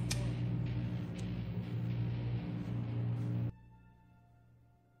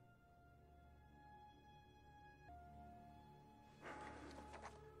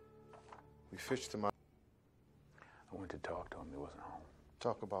 We fished him out. I went to talk to him. He wasn't home.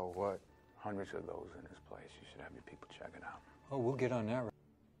 Talk about what? Hundreds of those in his place. You should have your people check it out. Oh, we'll get on that.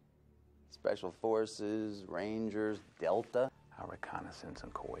 Special Forces, Rangers, Delta. Our reconnaissance in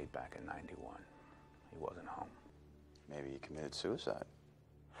Kuwait back in '91. He wasn't home. Maybe he committed suicide.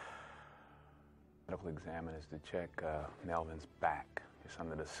 Medical examiners to check Melvin's back. Just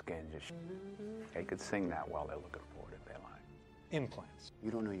under the skin. Just they could sing that while they're looking for it if they like. Implants.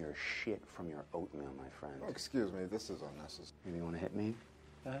 You don't know your shit from your oatmeal, my friend. Oh, excuse me, this is unnecessary. Maybe you want to hit me?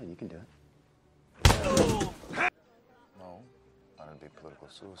 Go ahead, you can do it. it'd be political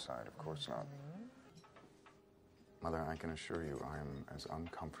suicide. Of course not. Mother, I can assure you I am as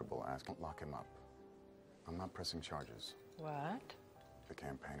uncomfortable as... Don't lock him up. I'm not pressing charges. What? The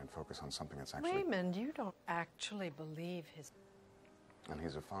campaign and focus on something that's actually... Raymond, you don't actually believe his... And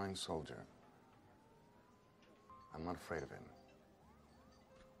he's a fine soldier. I'm not afraid of him.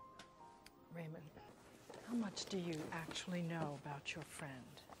 Raymond, how much do you actually know about your friend?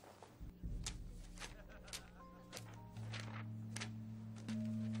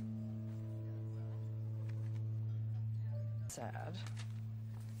 Sad.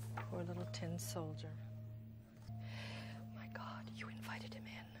 Poor little tin soldier. My God, you invited him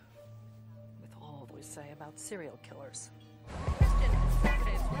in. With all we say about serial killers.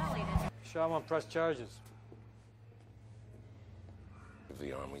 Sure, I won't press charges.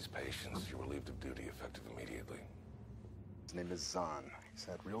 The Army's patience, you're relieved of duty effective immediately. His name is Zahn. He's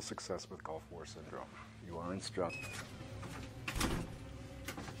had real success with Gulf War syndrome. You are instructed.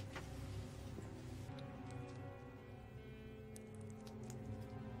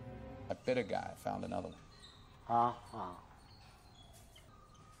 That bitter guy found another one.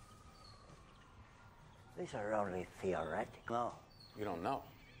 These are only theoretical. No. You don't know.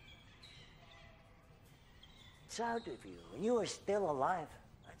 It's out of you, and you are still alive.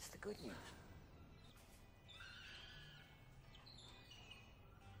 That's the good news.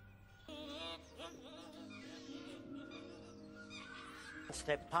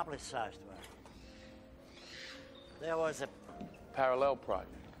 They publicized one. There was a parallel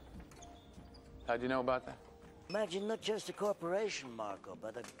project. How'd you know about that? Imagine not just a corporation, Marco,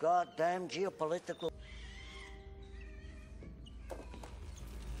 but a goddamn geopolitical...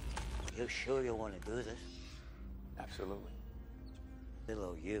 You sure you want to do this? Absolutely. Still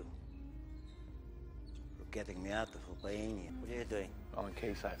owe you for getting me out of Albania. What are you doing? Well, in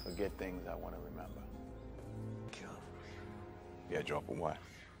case I forget things I want to remember. Job. Yeah, job for what?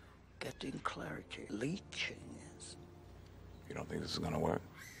 Getting clarity. Leeching is. You don't think this is gonna work?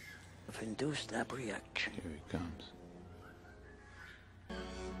 I've induced that reaction. Here he comes.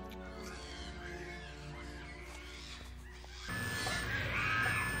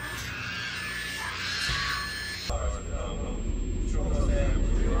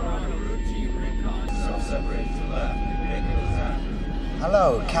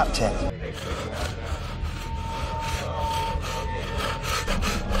 Hello, Captain.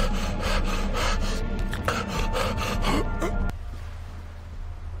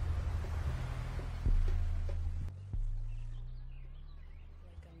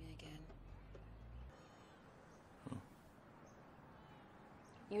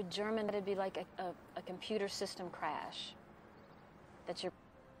 You're German, it'd be like a computer system crash. That you're...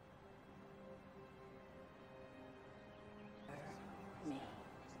 Me.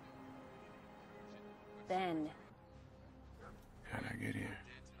 Then... How'd I get here?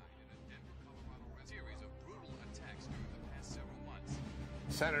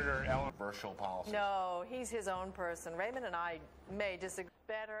 Senator Ellen, controversial policy. No, he's his own person. Raymond and I may disagree.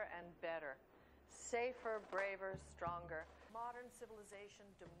 Better and better. Safer, braver, stronger. Modern civilization,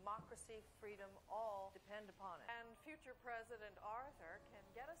 democracy, freedom, all depend upon it. And future President Arthur can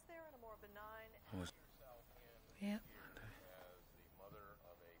get us there in a more benign... Yeah.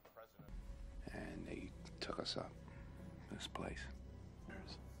 And they took us up. This place.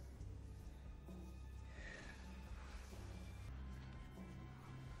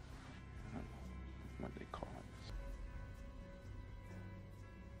 What they call it.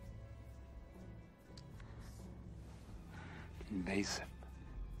 Invasive.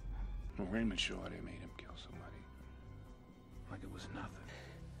 Well, Raymond Shaw, they made him kill somebody. Like it was nothing.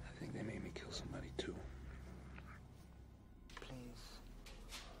 I think they made me kill somebody too. Please.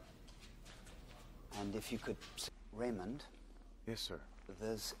 And if you could... Raymond? Yes, sir.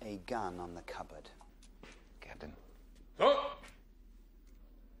 There's a gun on the cupboard. Captain. Oh!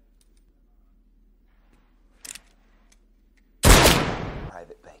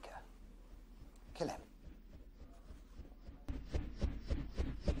 Private Baker. Kill him.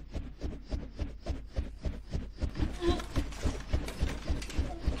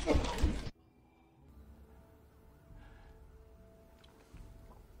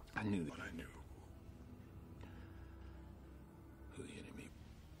 I knew what I knew. Who the enemy.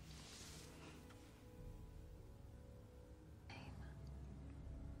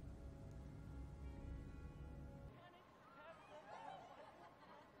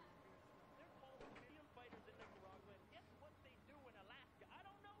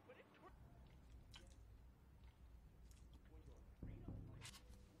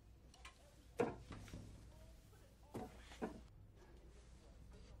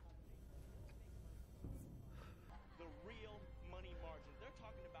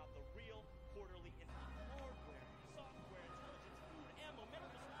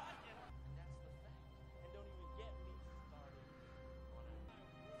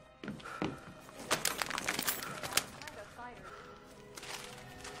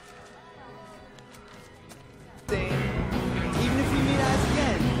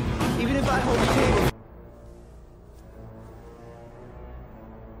 I hold the table.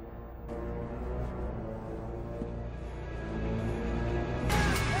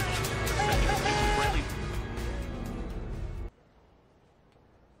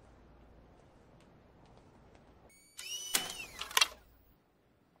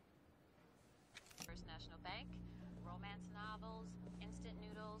 First National Bank, romance novels, instant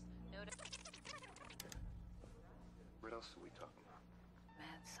noodles, What else are we talking about?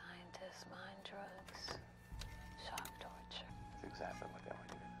 mad scientists, mind drugs, shock torture. That's exactly what they want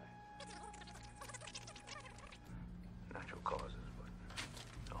you to think. Natural causes, but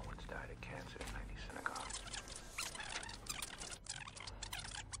no one's died of cancer in 90 synagogues.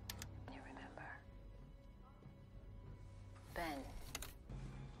 You remember? Ben.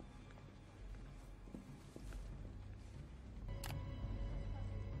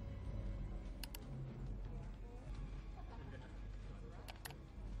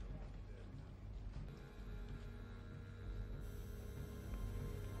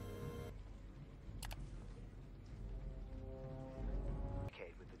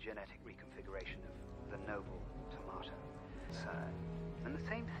 With the genetic reconfiguration of the noble tomato. And the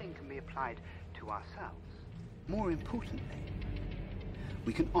same thing can be applied to ourselves. More importantly,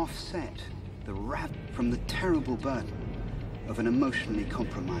 we can offset the from the terrible burden of an emotionally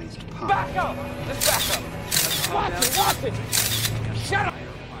compromised past. Back up! Let's back up! Watch it! Shut up!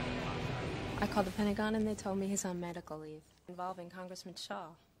 I called the Pentagon and they told me he's on medical leave, involving Congressman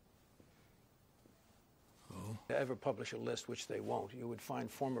Shaw. To ever publish a list, which they won't, you would find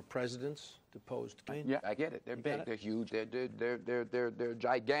former presidents deposed. Yeah, I get it. They're big. They're huge. They're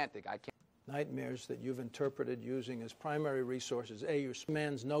gigantic. I can't. Nightmares that you've interpreted using as primary resources, your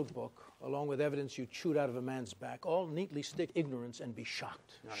man's notebook, along with evidence you chewed out of a man's back, all neatly stick ignorance and be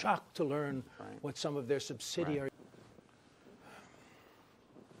shocked. Right. Shocked to learn Right. what some of their subsidiary...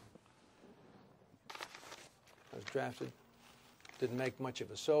 I was drafted. Didn't make much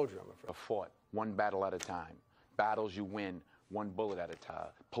of a soldier, I'm afraid. A fought, one battle at a time. Battles you win, one bullet at a time.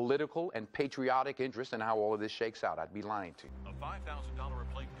 Political and patriotic interest in how all of this shakes out. I'd be lying to you. A $5,000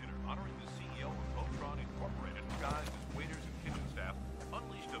 a plate dinner honoring the CEO of Voltron Incorporated, disguised as waiters and kitchen staff,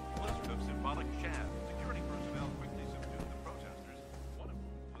 unleashed a blizzard of symbolic shad. Security personnel quickly subdued the protesters. One of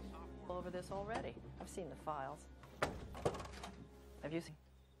whom was a sophomore. Over this already. I've seen the files. Have you seen?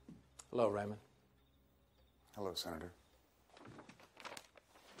 Hello, Raymond. Hello, Senator.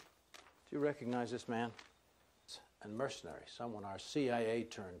 Do you recognize this man? And mercenary, someone our CIA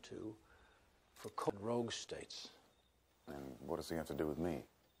turned to for rogue states. And what does he have to do with me?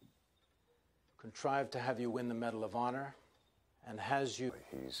 Contrived to have you win the Medal of Honor, and has you...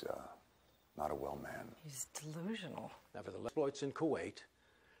 He's not a well man. He's delusional. Nevertheless, exploits in Kuwait,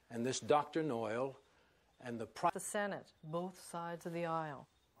 and this Dr. Noyle, and the Senate, both sides of the aisle.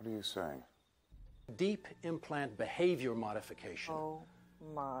 What are you saying? Deep implant behavior modification. Oh,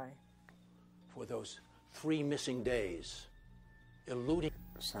 my. For those 3 missing days, eluding...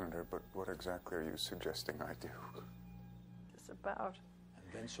 Senator, but what exactly are you suggesting I do? It's about...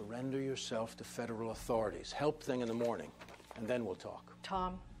 And then surrender yourself to federal authorities. Help thing in the morning, and then we'll talk.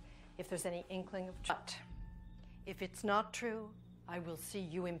 Tom, if there's any inkling of... But if it's not true, I will see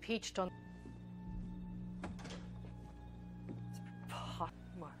you impeached on...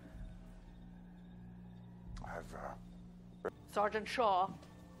 Sergeant Shaw.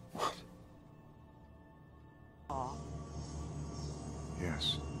 What?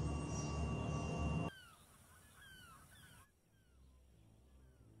 Yes.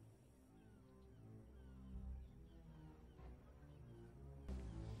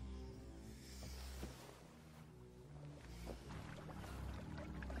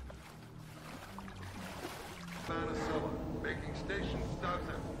 Minnesota. Making station stops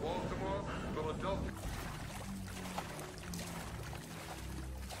at Baltimore, Philadelphia.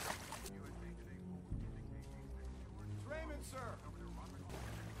 Raymond, sir.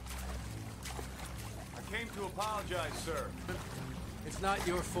 I came to apologize, sir. It's not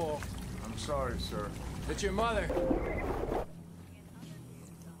your fault. I'm sorry, sir. It's your mother.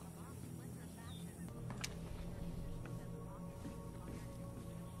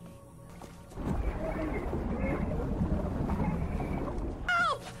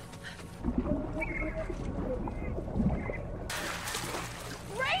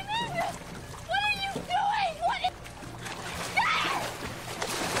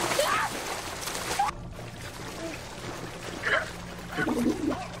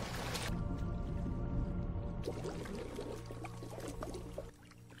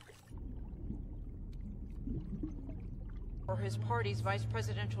 his party's vice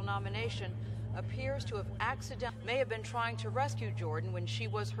presidential nomination, appears to have may have been trying to rescue Jordan when she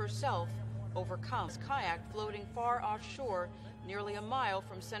was herself overcome. His kayak floating far offshore, nearly a mile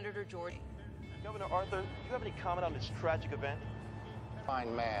from Senator Jordan. Governor Arthur, do you have any comment on this tragic event?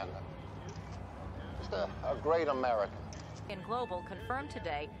 Fine man. Just a great American. In Global confirmed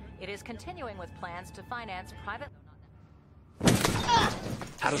today it is continuing with plans to finance private...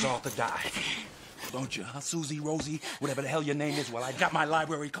 How does Arthur die? Don't you, huh? Susie, Rosie, whatever the hell your name is. Well, I got my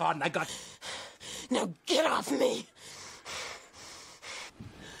library card and I got... Now get off me!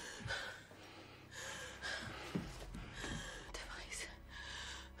 Device.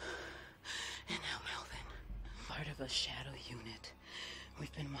 And now Melvin. Part of a shadow unit.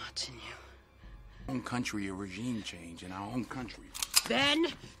 We've been watching you. Own country, a regime change in our own country. Ben,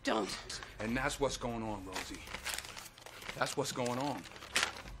 don't. And that's what's going on, Rosie. That's what's going on.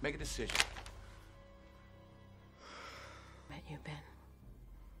 Make a decision. Met you, Ben.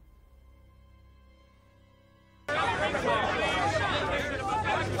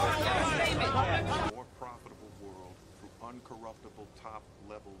 More profitable world through uncorruptible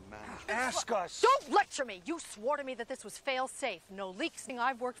top-level management. Ask us! Don't lecture me! You swore to me that this was fail-safe. No leaks.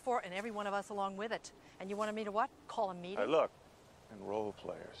 I've worked for, and every one of us along with it. And you wanted me to what? Call a meeting? Hey, look. And role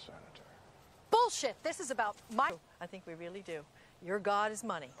players, Senator. Bullshit! This is about my... I think we really do. Your God is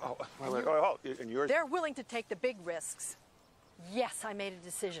money. Oh, wait, hold. And yours... They're willing to take the big risks. Yes, I made a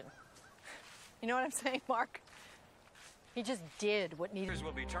decision. You know what I'm saying, Mark? He just did what needed.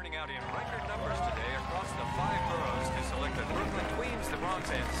 Will be turning out in record numbers today across the 5 boroughs to select the Brooklyn, Queens, the Bronx,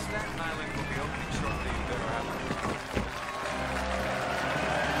 and Staten Island will be opening shortly thereafter.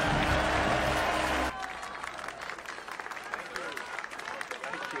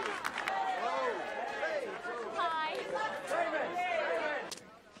 Hi.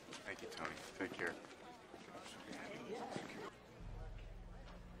 Thank you, Tony. Take care.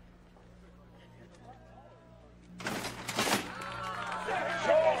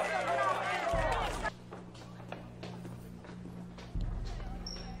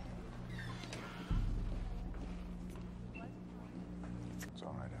 It's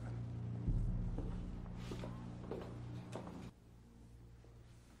all right, Evan.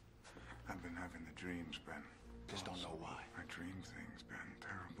 I've been having the dreams, Ben. Just don't know why. I dream things, Ben.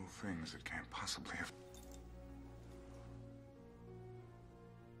 Terrible things that can't possibly have...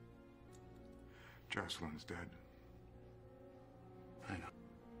 Jocelyn's dead. I know.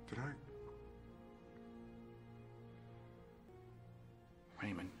 Did I?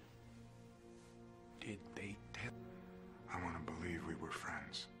 Raymond, did they tell? I want to believe we were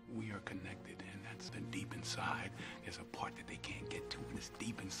friends. We are connected, and that's the deep inside. There's a part that they can't get to, and it's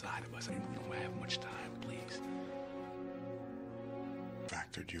deep inside of us, and we don't have much time, please.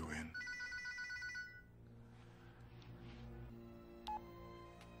 Factored you in.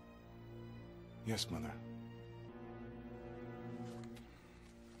 Yes, Mother.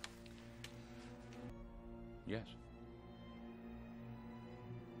 Yes.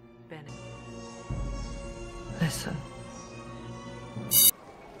 Bennett. Listen.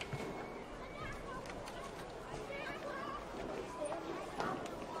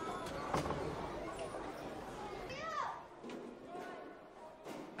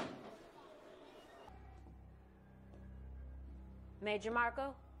 Major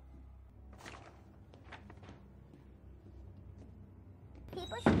Marco?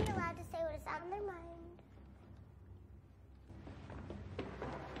 People should be allowed to say what is on their mind.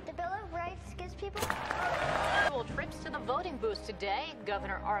 The Bill of Rights gives people... Trips to the voting booths today.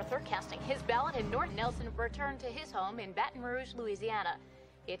 Governor Arthur casting his ballot in North. Nelson returned to his home in Baton Rouge, Louisiana.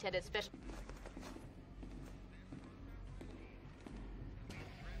 He attended special...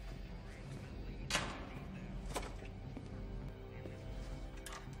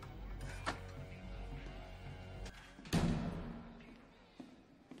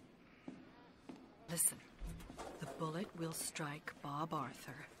 Listen, the bullet will strike Bob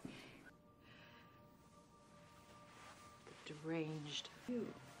Arthur. The deranged. You.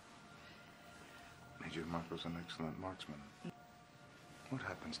 Major Marco's an excellent marksman. What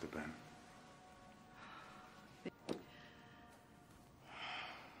happens to Ben?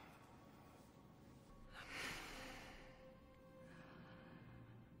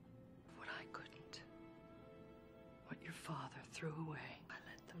 What I couldn't. What your father threw away. I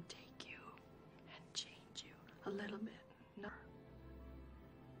let them take you and change you a little bit. No.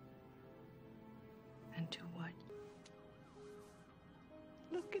 And do what?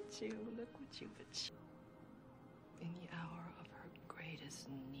 Look at you. Look what you've achieved. In the hour of her greatest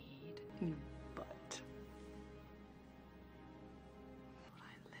need. You butt. What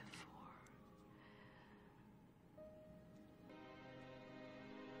I live for.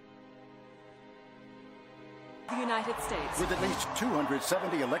 the United States. With at least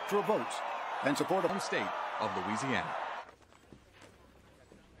 270 electoral votes and support of the state of Louisiana.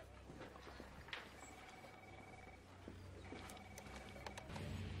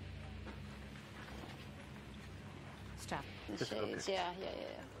 Stop. The shades, yeah.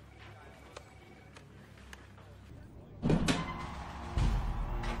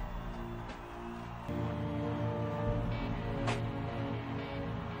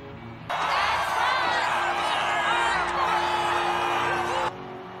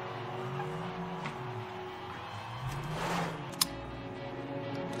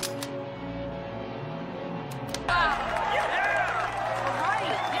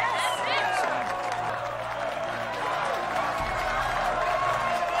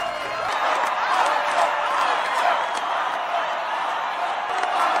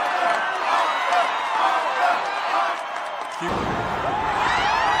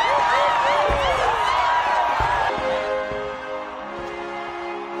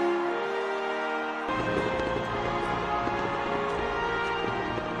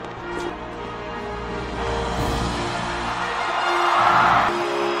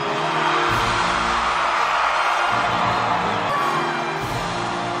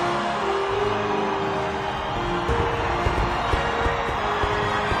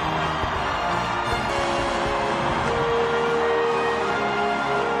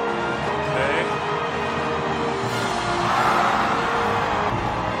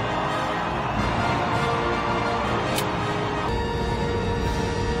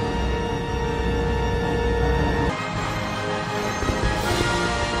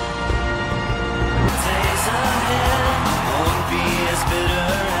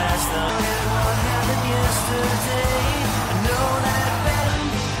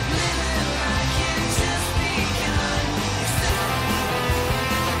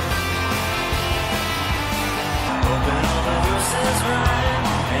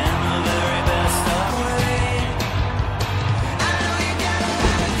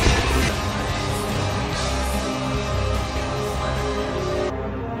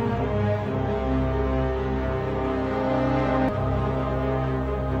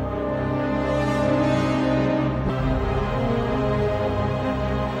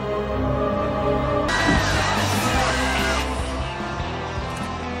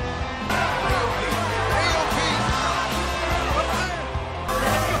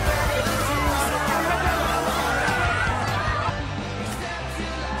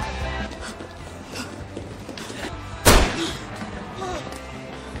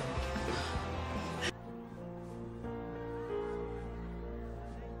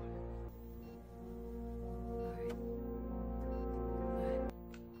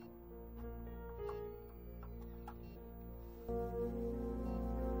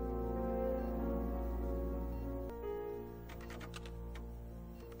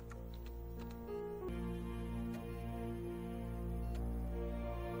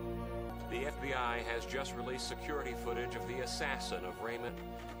 The FBI has just released security footage of the assassin of Raymond.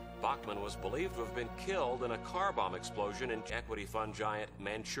 Bachman was believed to have been killed in a car bomb explosion in equity fund giant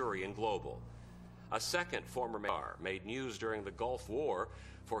Manchurian Global. A second former mayor made news during the Gulf War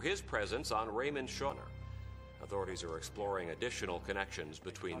for his presence on Raymond Schooner. Authorities are exploring additional connections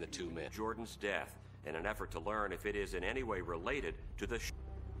between the two men. Jordan's death in an effort to learn if it is in any way related to the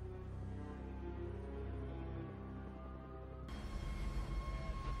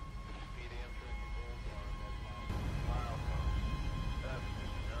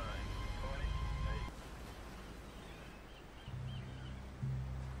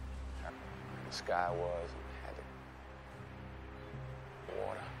The sky was and had the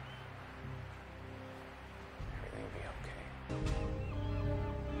water. Everything will be okay.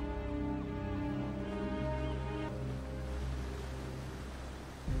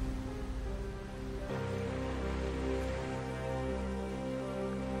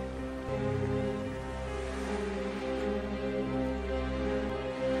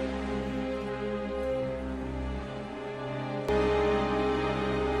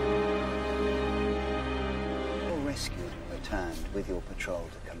 Rescued and returned with your patrol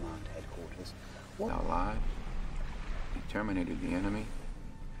to command headquarters. Our lives, we terminated the enemy,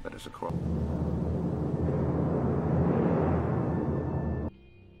 led us across.